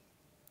means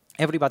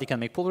everybody can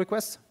make pull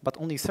requests, but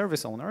only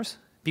service owners,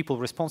 people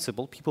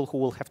responsible, people who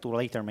will have to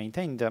later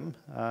maintain them,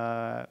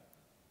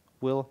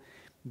 will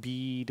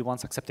be the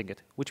ones accepting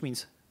it. Which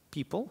means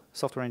people,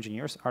 software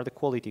engineers, are the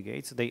quality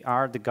gates. They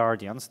are the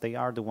guardians. They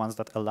are the ones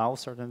that allow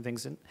certain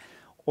things in,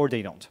 or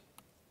they don't.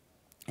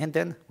 And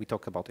then we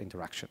talk about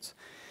interactions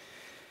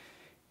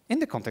in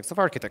the context of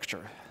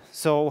architecture.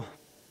 So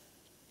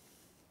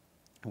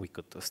we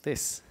could do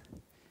this.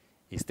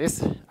 Is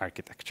this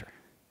architecture?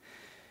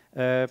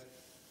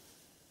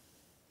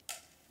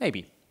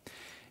 Maybe.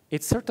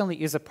 It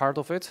certainly is a part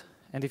of it.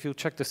 And if you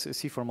check the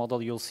C4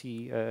 model, you'll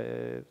see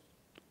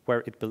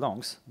where it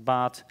belongs.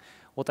 But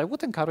what I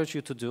would encourage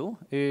you to do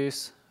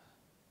is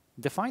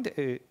define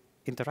the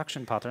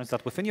interaction patterns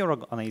that within your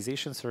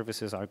organization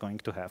services are going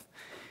to have.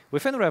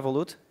 Within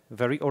Revolut,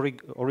 very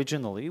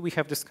originally, we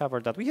have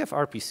discovered that we have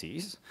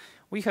RPCs,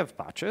 we have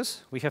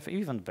batches, we have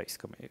event-based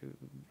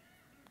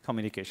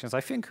communications.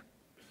 I think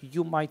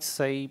you might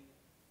say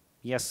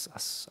yes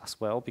as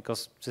well,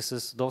 because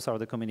those are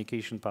the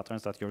communication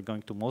patterns that you're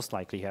going to most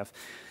likely have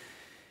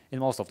in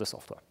most of the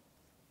software.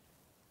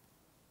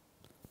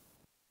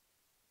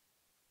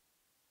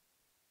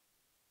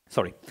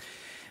 Sorry.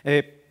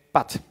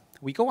 But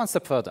we go one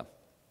step further.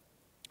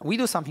 We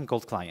do something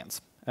called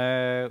clients.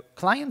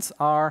 Clients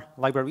are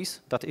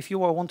libraries that if you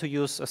want to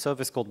use a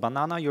service called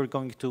Banana, you're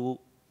going to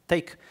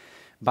take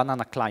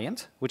Banana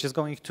client, which is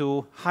going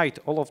to hide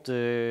all of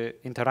the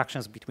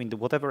interactions between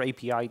whatever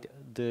API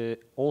the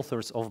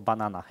authors of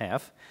Banana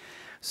have,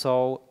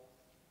 so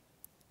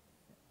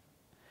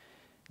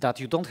that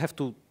you don't have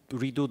to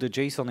redo the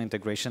JSON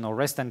integration or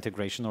REST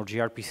integration or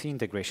gRPC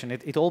integration.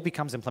 It all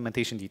becomes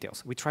implementation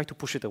details. We try to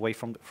push it away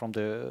from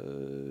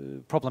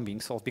the problem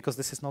being solved, because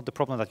this is not the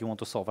problem that you want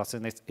to solve, as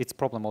in it's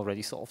problem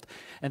already solved.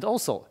 And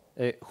also,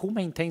 who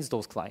maintains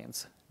those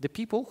clients? The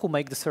people who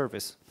make the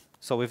service.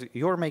 So if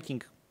you're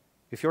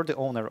the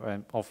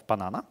owner of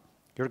Banana,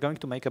 you're going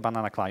to make a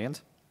Banana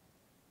client,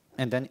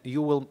 and then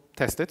you will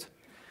test it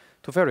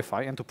to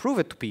verify and to prove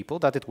it to people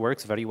that it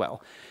works very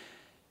well.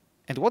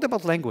 And what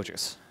about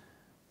languages?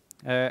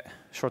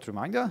 Short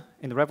reminder,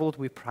 in Revolut,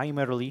 we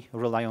primarily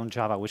rely on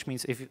Java, which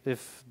means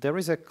if there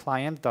is a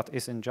client that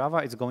is in Java,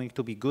 it's going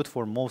to be good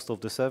for most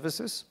of the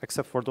services,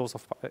 except for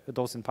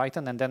those in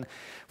Python. And then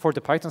for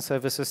the Python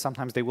services,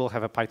 sometimes they will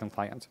have a Python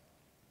client.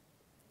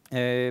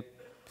 And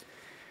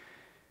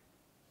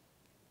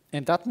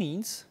that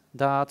means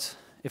that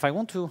if I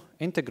want to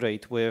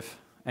integrate with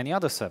any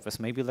other service,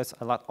 maybe let's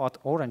add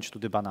Orange to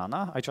the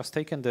Banana, I just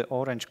taken the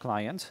Orange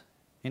client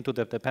into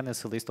the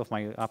dependency list of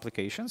my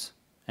applications,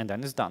 and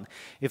then it's done.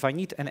 If I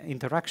need an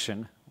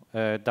interaction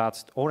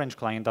that Orange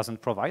client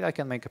doesn't provide, I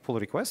can make a pull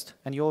request,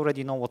 and you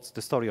already know what's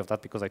the story of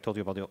that because I told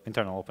you about the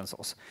internal open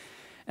source.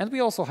 And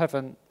we also have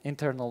an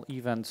internal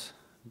event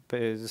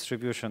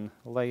distribution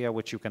layer,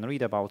 which you can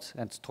read about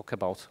and talk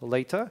about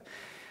later.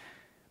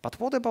 But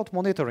what about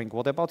monitoring?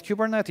 What about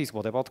Kubernetes?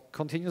 What about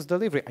continuous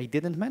delivery? I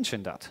didn't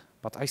mention that,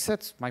 but I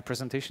said my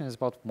presentation is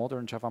about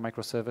modern Java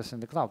microservice in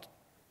the cloud.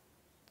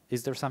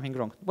 Is there something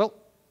wrong? Well,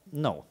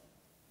 no.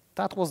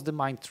 That was the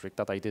mind trick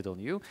that I did on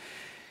you.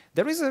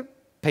 There is a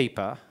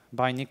paper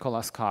by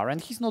Nicholas Carr,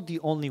 and he's not the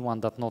only one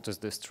that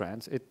noticed this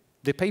trend.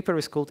 The paper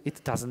is called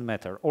It Doesn't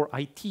Matter, or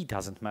IT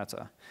Doesn't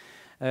Matter.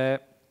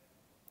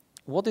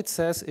 What it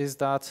says is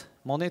that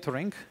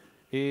monitoring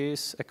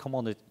is a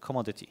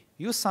commodity.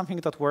 Use something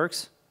that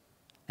works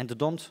and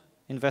don't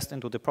invest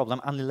into the problem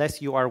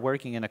unless you are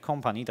working in a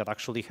company that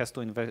actually has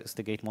to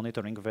investigate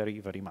monitoring very,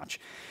 very much.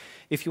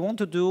 If you want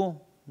to do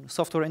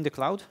software in the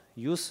cloud,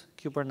 use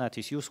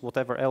Kubernetes, use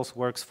whatever else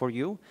works for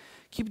you.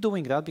 Keep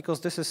doing that, because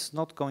this is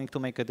not going to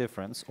make a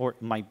difference, or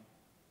my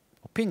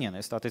opinion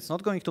is that it's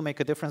not going to make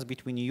a difference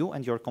between you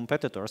and your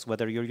competitors,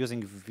 whether you're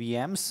using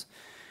VMs,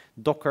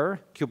 Docker,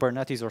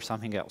 Kubernetes, or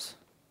something else.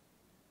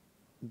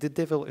 The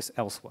devil is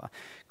elsewhere.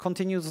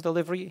 Continuous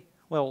delivery,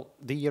 well,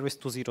 the year is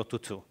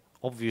 2022.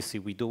 Obviously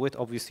we do it,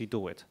 obviously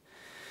do it.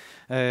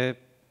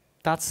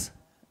 That's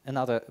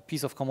another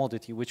piece of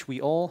commodity which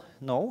we all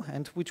know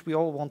and which we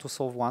all want to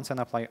solve once and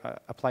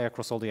apply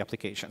across all the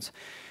applications.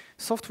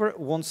 Software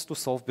wants to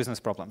solve business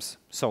problems.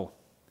 So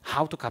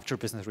how to capture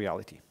business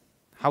reality?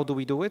 How do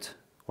we do it?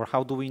 Or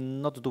how do we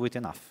not do it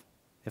enough,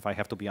 if I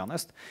have to be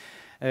honest?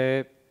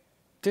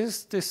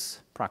 This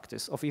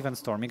practice of event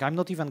storming, I'm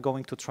not even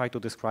going to try to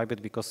describe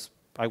it because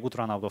I would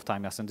run out of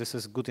time, and this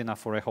is good enough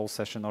for a whole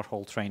session or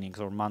whole trainings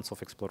or months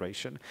of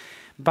exploration.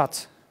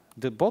 But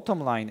the bottom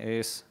line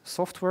is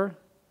software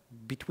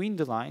between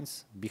the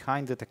lines,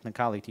 behind the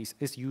technicalities,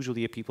 is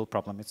usually a people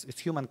problem. It's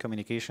human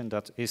communication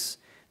that is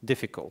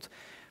difficult.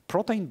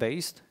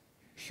 Protein-based,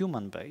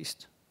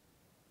 human-based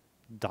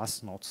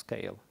does not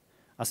scale.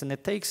 As in,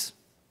 it takes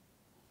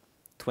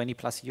 20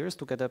 plus years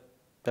to get a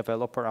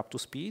developer up to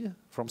speed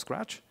from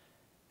scratch,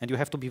 and you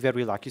have to be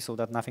very lucky so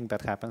that nothing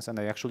bad happens and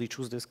they actually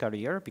choose this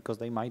career, because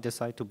they might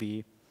decide to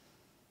be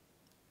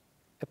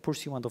a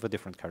pursuant of a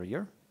different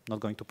career. Not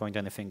going to point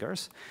any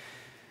fingers.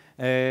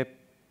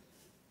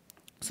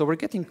 So we're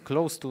getting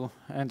close to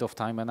end of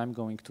time, and I'm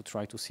going to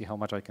try to see how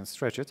much I can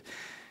stretch it.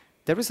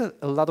 There is a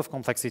lot of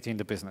complexity in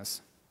the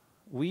business.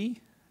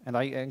 And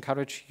I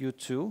encourage you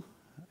to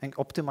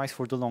optimize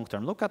for the long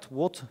term. Look at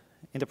what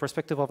in the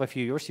perspective of a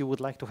few years, you would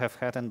like to have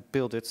had and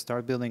build it,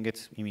 start building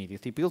it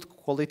immediately. Build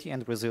quality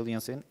and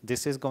resilience in.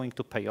 This is going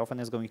to pay off and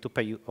is going to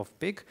pay you off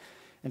big.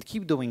 And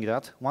keep doing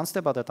that one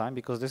step at a time,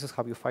 because this is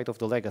how you fight off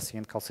the legacy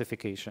and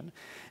calcification.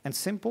 And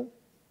simple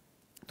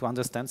to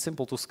understand,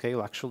 simple to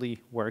scale actually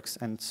works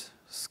and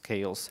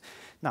scales.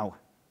 Now,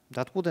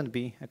 that wouldn't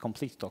be a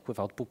complete talk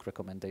without book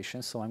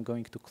recommendations, so I'm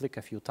going to click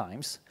a few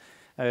times.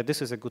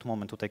 This is a good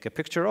moment to take a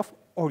picture of,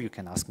 or you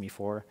can ask me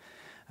for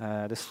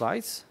the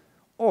slides,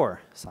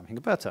 or something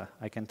better.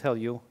 I can tell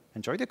you,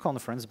 enjoy the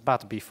conference,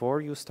 but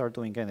before you start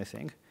doing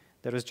anything,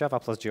 there is Java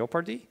plus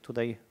Jeopardy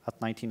today at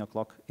 19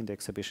 o'clock in the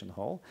exhibition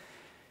hall.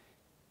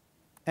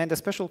 And a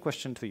special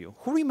question to you.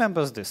 Who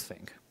remembers this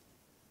thing?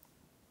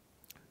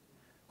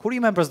 Who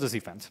remembers this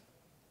event?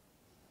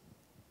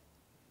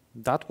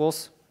 That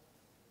was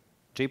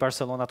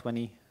JBarcelona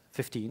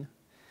 2015.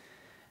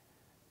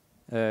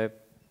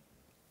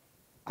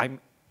 I'm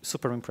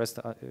super impressed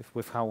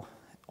with how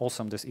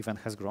awesome this event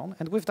has grown.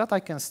 And with that, I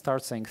can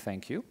start saying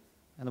thank you,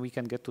 and we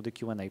can get to the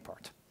Q&A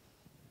part.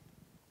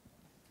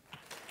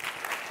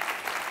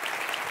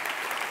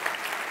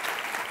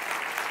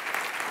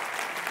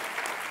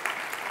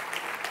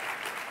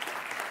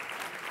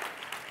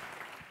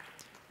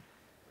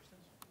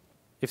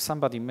 If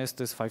somebody missed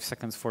this, 5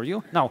 seconds for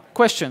you. Now,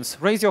 questions,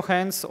 raise your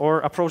hands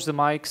or approach the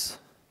mics,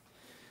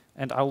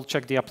 and I will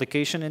check the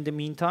application in the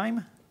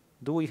meantime.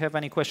 Do we have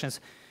any questions?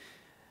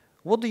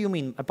 What do you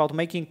mean about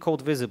making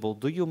code visible?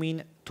 Do you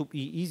mean to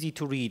be easy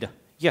to read?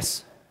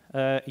 Yes,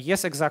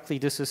 yes, exactly.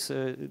 This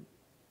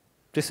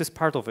is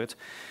part of it.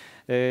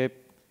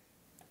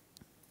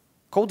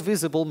 Code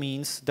visible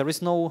means there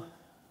is no,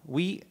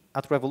 we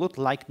at Revolut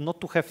like not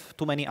to have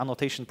too many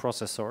annotation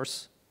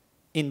processors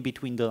in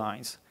between the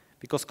lines.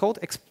 Because code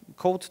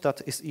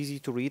that is easy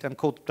to read and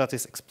code that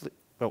is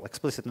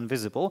explicit and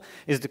visible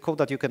is the code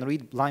that you can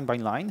read line by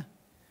line.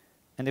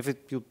 And if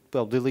you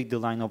delete the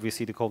line,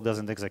 obviously the code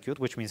doesn't execute,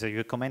 which means that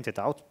you comment it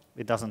out,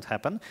 it doesn't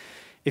happen.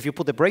 If you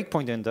put a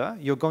breakpoint in there,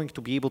 you're going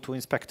to be able to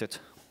inspect it.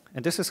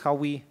 And this is how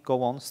we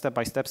go on step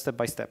by step, step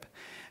by step.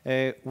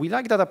 We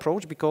like that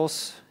approach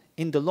because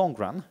in the long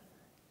run,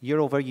 year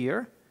over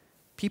year,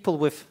 people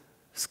with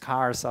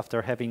scars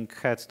after having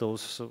had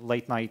those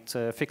late night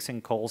fixing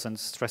calls and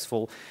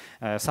stressful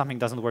something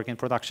doesn't work in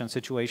production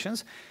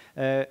situations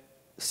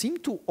seem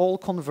to all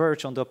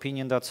converge on the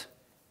opinion that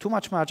too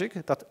much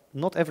magic that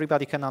not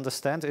everybody can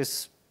understand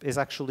is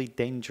actually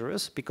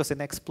dangerous because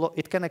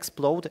it can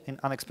explode in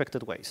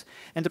unexpected ways.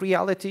 And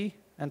reality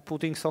and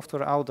putting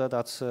software out there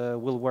that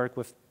will work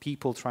with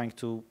people trying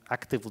to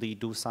actively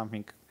do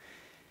something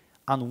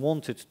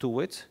unwanted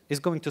to it is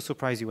going to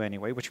surprise you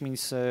anyway, which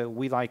means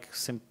we like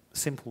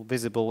simple,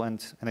 visible,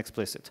 and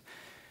explicit.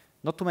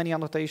 Not too many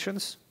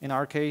annotations, in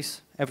our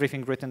case,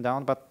 everything written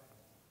down, but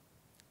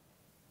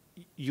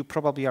you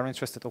probably are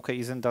interested, okay,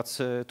 isn't that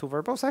too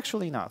verbose?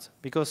 Actually not,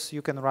 because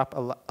you can wrap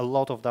a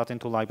lot of that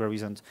into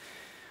libraries and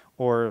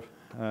or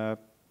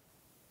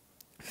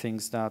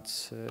things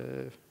that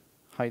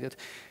hide it.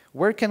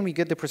 Where can we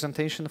get the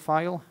presentation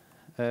file?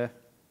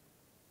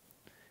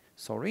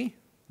 Sorry,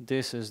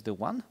 this is the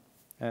one.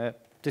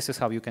 This is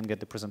how you can get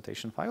the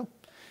presentation file.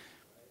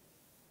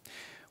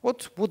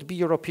 What would be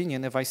your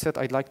opinion if I said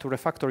I'd like to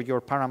refactor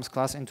your params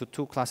class into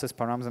 2 classes,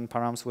 params and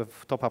params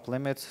with top-up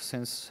limits?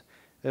 Since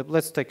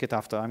let's take it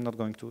after. I'm not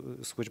going to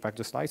switch back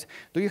the slides.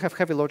 Do you have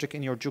heavy logic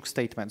in your juke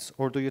statements,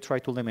 or do you try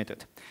to limit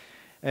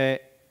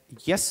it?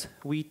 Yes,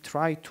 we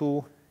try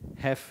to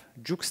have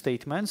juke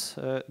statements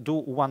do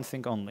one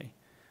thing only.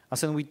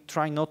 As in, we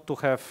try not to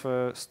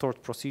have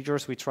stored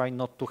procedures. We try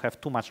not to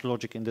have too much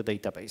logic in the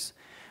database.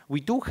 We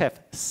do have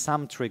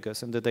some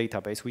triggers in the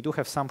database. We do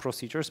have some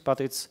procedures,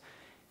 but it's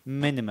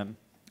minimum.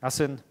 As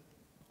in,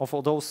 of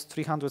all those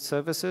 300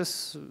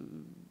 services,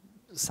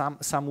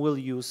 some will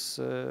use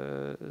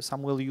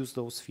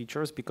those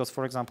features because,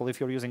 for example, if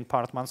you're using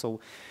Partman, so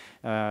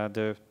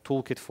the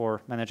toolkit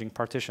for managing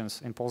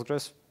partitions in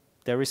Postgres,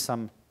 there is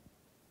some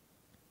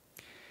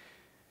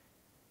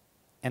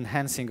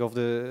enhancing of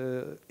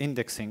the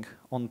indexing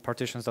on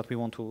partitions that we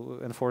want to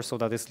enforce so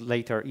that it's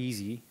later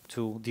easy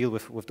to deal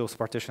with those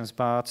partitions.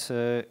 But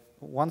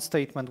one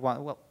statement,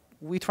 well,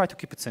 we try to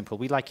keep it simple.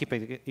 We like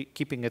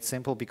keeping it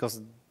simple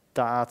because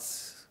that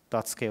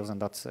scales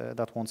and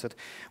that wants it.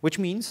 Which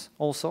means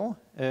also,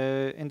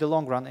 in the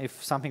long run,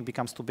 if something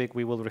becomes too big,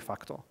 we will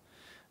refactor.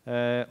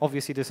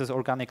 Obviously, this is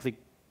organically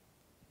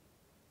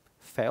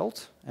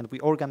felt, and we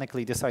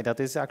organically decide that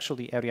this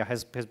actually area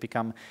has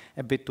become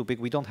a bit too big.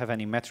 We don't have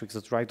any metrics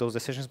that drive those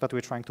decisions, but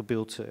we're trying to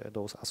build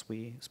those as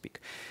we speak.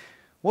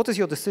 What is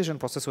your decision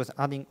process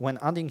when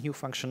adding new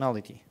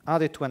functionality?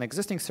 Add it to an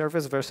existing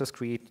service versus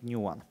create new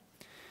one?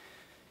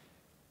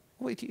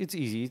 Well, it's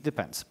easy, it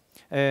depends.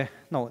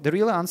 No, the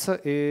real answer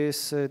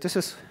is this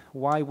is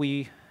why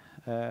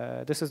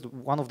this is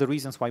one of the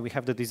reasons why we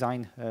have the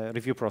design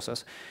review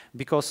process.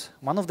 Because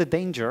one of the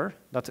danger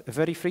that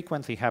very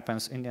frequently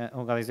happens in an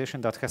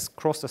organization that has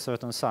crossed a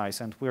certain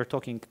size, and we're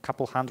talking a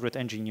couple hundred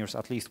engineers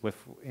at least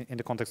in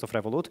the context of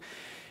Revolut,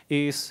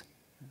 is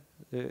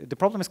the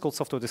problem is called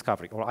software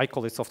discovery, or I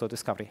call it software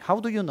discovery. How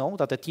do you know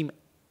that a team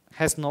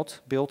has not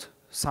built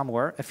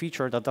somewhere a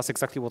feature that does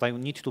exactly what I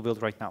need to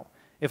build right now?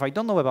 If I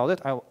don't know about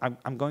it,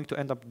 I'm going to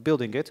end up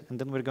building it, and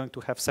then we're going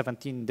to have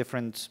 17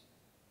 different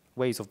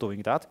ways of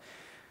doing that.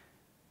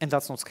 And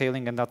that's not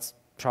scaling, and that's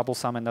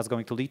troublesome, and that's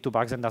going to lead to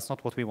bugs, and that's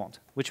not what we want.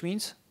 Which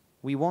means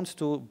we want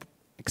to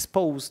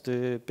expose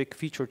the big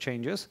feature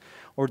changes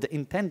or the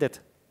intended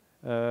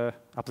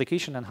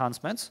application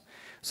enhancements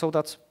so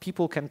that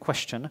people can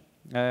question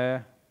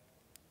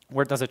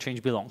where does a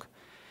change belong.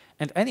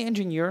 And any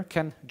engineer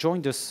can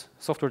join this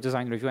software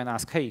design review and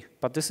ask, hey,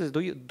 but this is,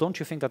 don't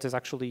you think that this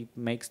actually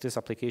makes this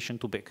application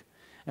too big?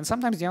 And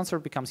sometimes the answer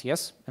becomes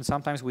yes, and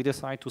sometimes we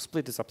decide to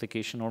split this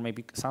application or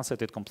maybe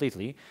sunset it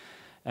completely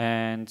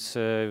and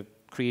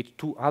create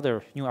 2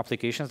 other new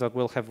applications that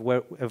will have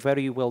a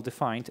very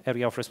well-defined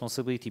area of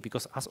responsibility,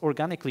 because as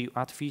organically you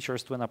add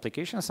features to an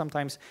application,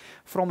 sometimes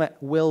from a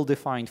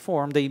well-defined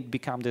form, they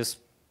become this,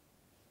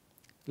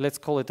 let's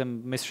call it a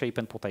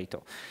misshapen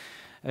potato.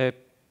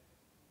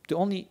 The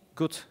only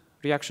good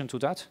reaction to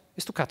that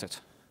is to cut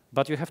it.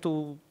 But you have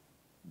to,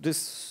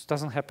 this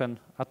doesn't happen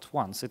at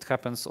once. It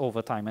happens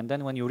over time. And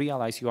then when you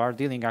realize you are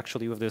dealing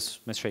actually with this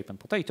misshapen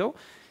potato,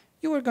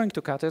 you are going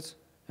to cut it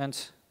and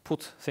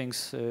put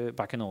things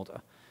back in order.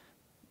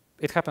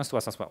 It happens to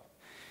us as well.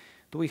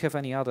 Do we have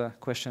any other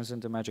questions in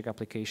the Magic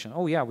application?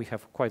 Oh yeah, we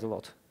have quite a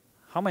lot.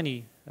 How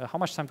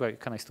much time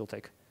can I still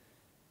take?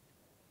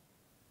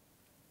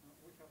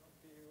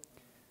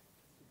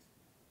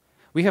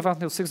 We have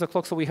until 6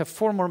 o'clock, so we have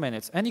 4 more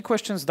minutes. Any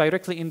questions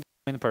directly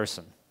in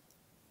person?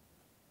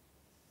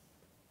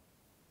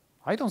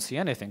 I don't see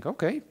anything.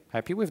 Okay,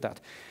 happy with that.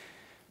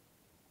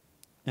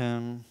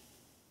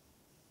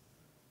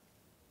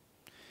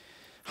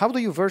 How do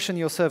you version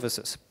your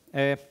services?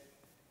 There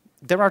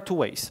are 2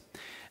 ways.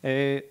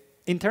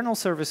 Internal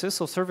services,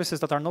 so services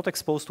that are not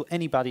exposed to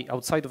anybody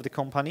outside of the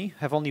company,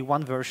 have only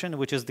one version,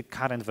 which is the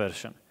current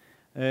version.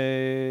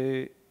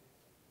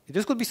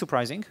 This could be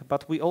surprising,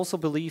 but we also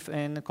believe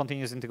in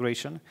continuous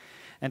integration,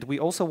 and we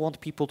also want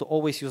people to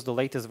always use the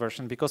latest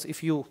version, because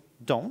if you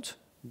don't,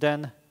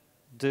 then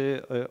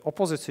the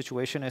opposite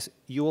situation is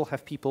you will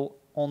have people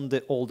on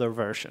the older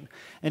version.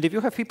 And if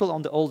you have people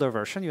on the older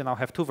version, you now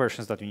have 2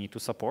 versions that you need to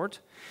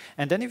support.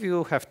 And then if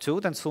you have 2,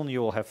 then soon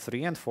you will have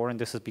 3 and 4, and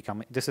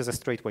this is a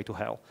straight way to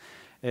hell.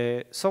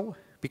 So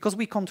because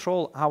we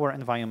control our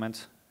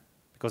environment,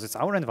 because it's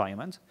our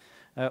environment,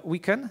 we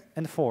can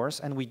enforce,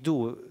 and we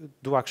do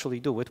actually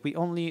do it. We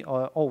only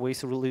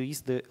always release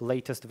the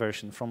latest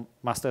version from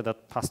master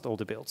that passed all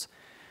the builds.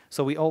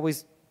 So we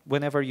always,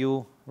 whenever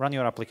you run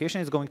your application,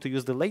 it's going to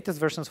use the latest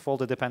versions of all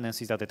the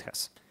dependencies that it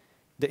has,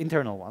 the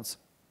internal ones.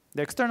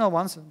 The external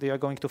ones, they are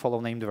going to follow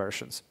named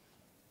versions.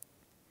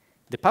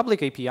 The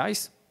public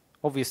APIs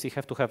obviously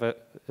have to have a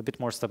bit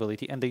more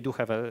stability, and they do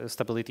have a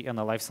stability and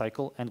a life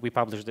cycle, and we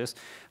publish this,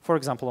 for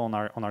example, on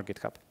our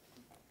GitHub.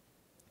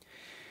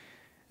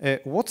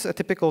 What's a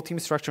typical team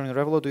structure in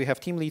Revolut? Do you have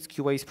team leads,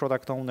 QAs,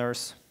 product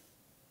owners?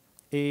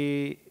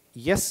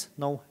 Yes,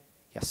 no,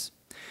 yes.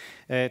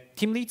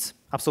 Team leads,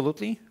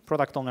 absolutely.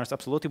 Product owners,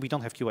 absolutely. We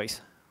don't have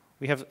QAs.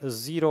 We have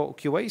 0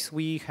 QAs.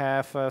 We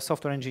have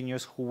software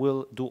engineers who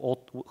will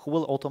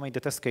automate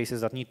the test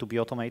cases that need to be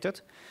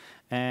automated.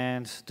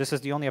 And this is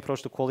the only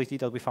approach to quality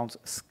that we found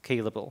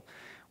scalable.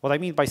 What I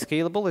mean by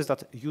scalable is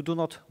that you do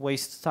not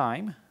waste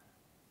time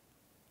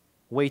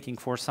waiting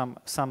for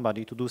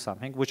somebody to do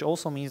something, which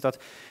also means that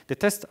the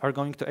tests are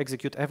going to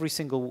execute every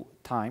single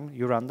time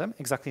you run them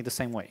exactly the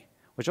same way,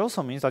 which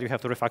also means that you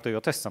have to refactor your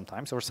tests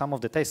sometimes, or some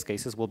of the test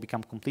cases will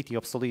become completely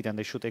obsolete and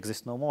they should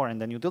exist no more,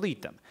 and then you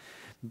delete them.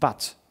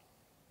 But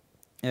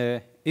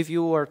if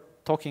you are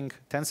talking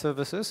 10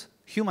 services,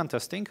 human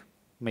testing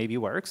maybe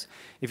works.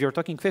 If you're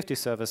talking 50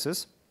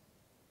 services,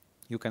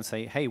 you can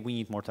say, hey, we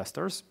need more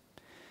testers.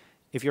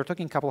 If you're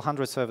talking a couple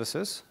hundred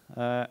services,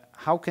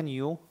 how can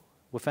you,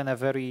 within a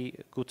very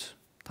good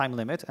time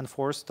limit,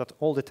 enforce that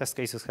all the test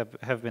cases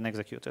have been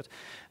executed?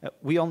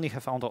 We only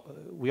have found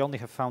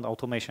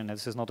automation, and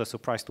this is not a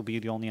surprise to be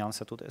the only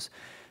answer to this.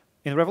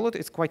 In Revolut,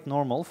 it's quite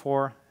normal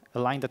for a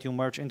line that you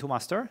merge into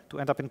master to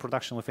end up in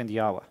production within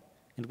the hour.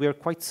 And we are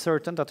quite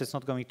certain that it's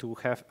not going to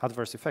have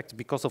adverse effects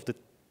because of the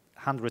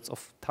hundreds of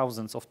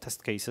thousands of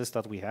test cases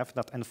that we have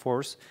that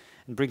enforce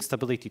and bring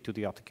stability to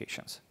the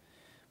applications.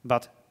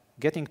 But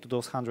getting to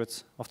those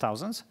hundreds of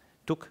thousands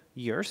took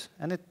years,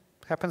 and it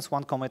happens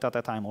one commit at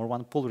a time or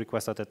one pull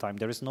request at a time.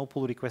 There is no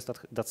pull request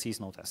that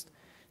sees no test.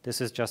 This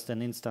is just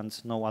an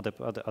instant, no other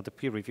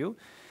peer review.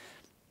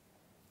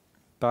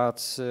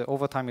 But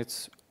over time,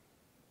 it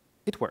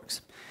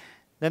works.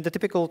 Then the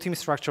typical team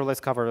structure, let's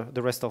cover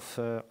the rest of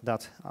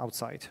that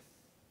outside.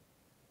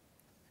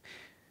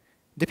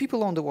 The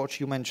people on the watch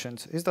you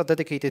mentioned, is that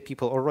dedicated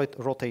people or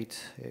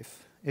rotate?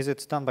 Is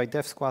it done by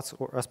dev squads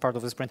or as part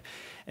of the sprint?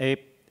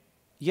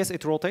 Yes,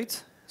 it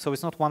rotates. So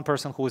it's not one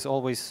person who is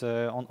always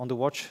on the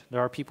watch. There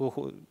are people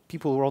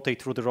who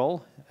rotate through the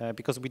role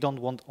because we don't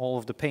want all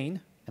of the pain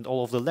and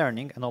all of the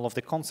learning and all of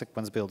the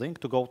consequence building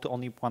to go to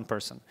only one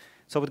person.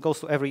 So it goes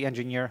to every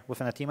engineer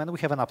within a team, and we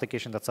have an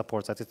application that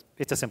supports that.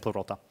 It's a simple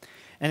rota.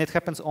 And it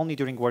happens only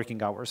during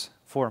working hours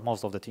for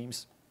most of the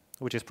teams,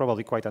 which is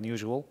probably quite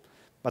unusual,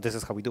 but this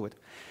is how we do it.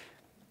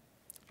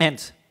 And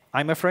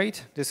I'm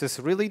afraid this is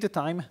really the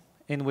time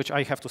in which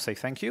I have to say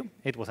thank you.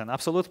 It was an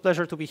absolute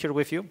pleasure to be here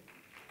with you.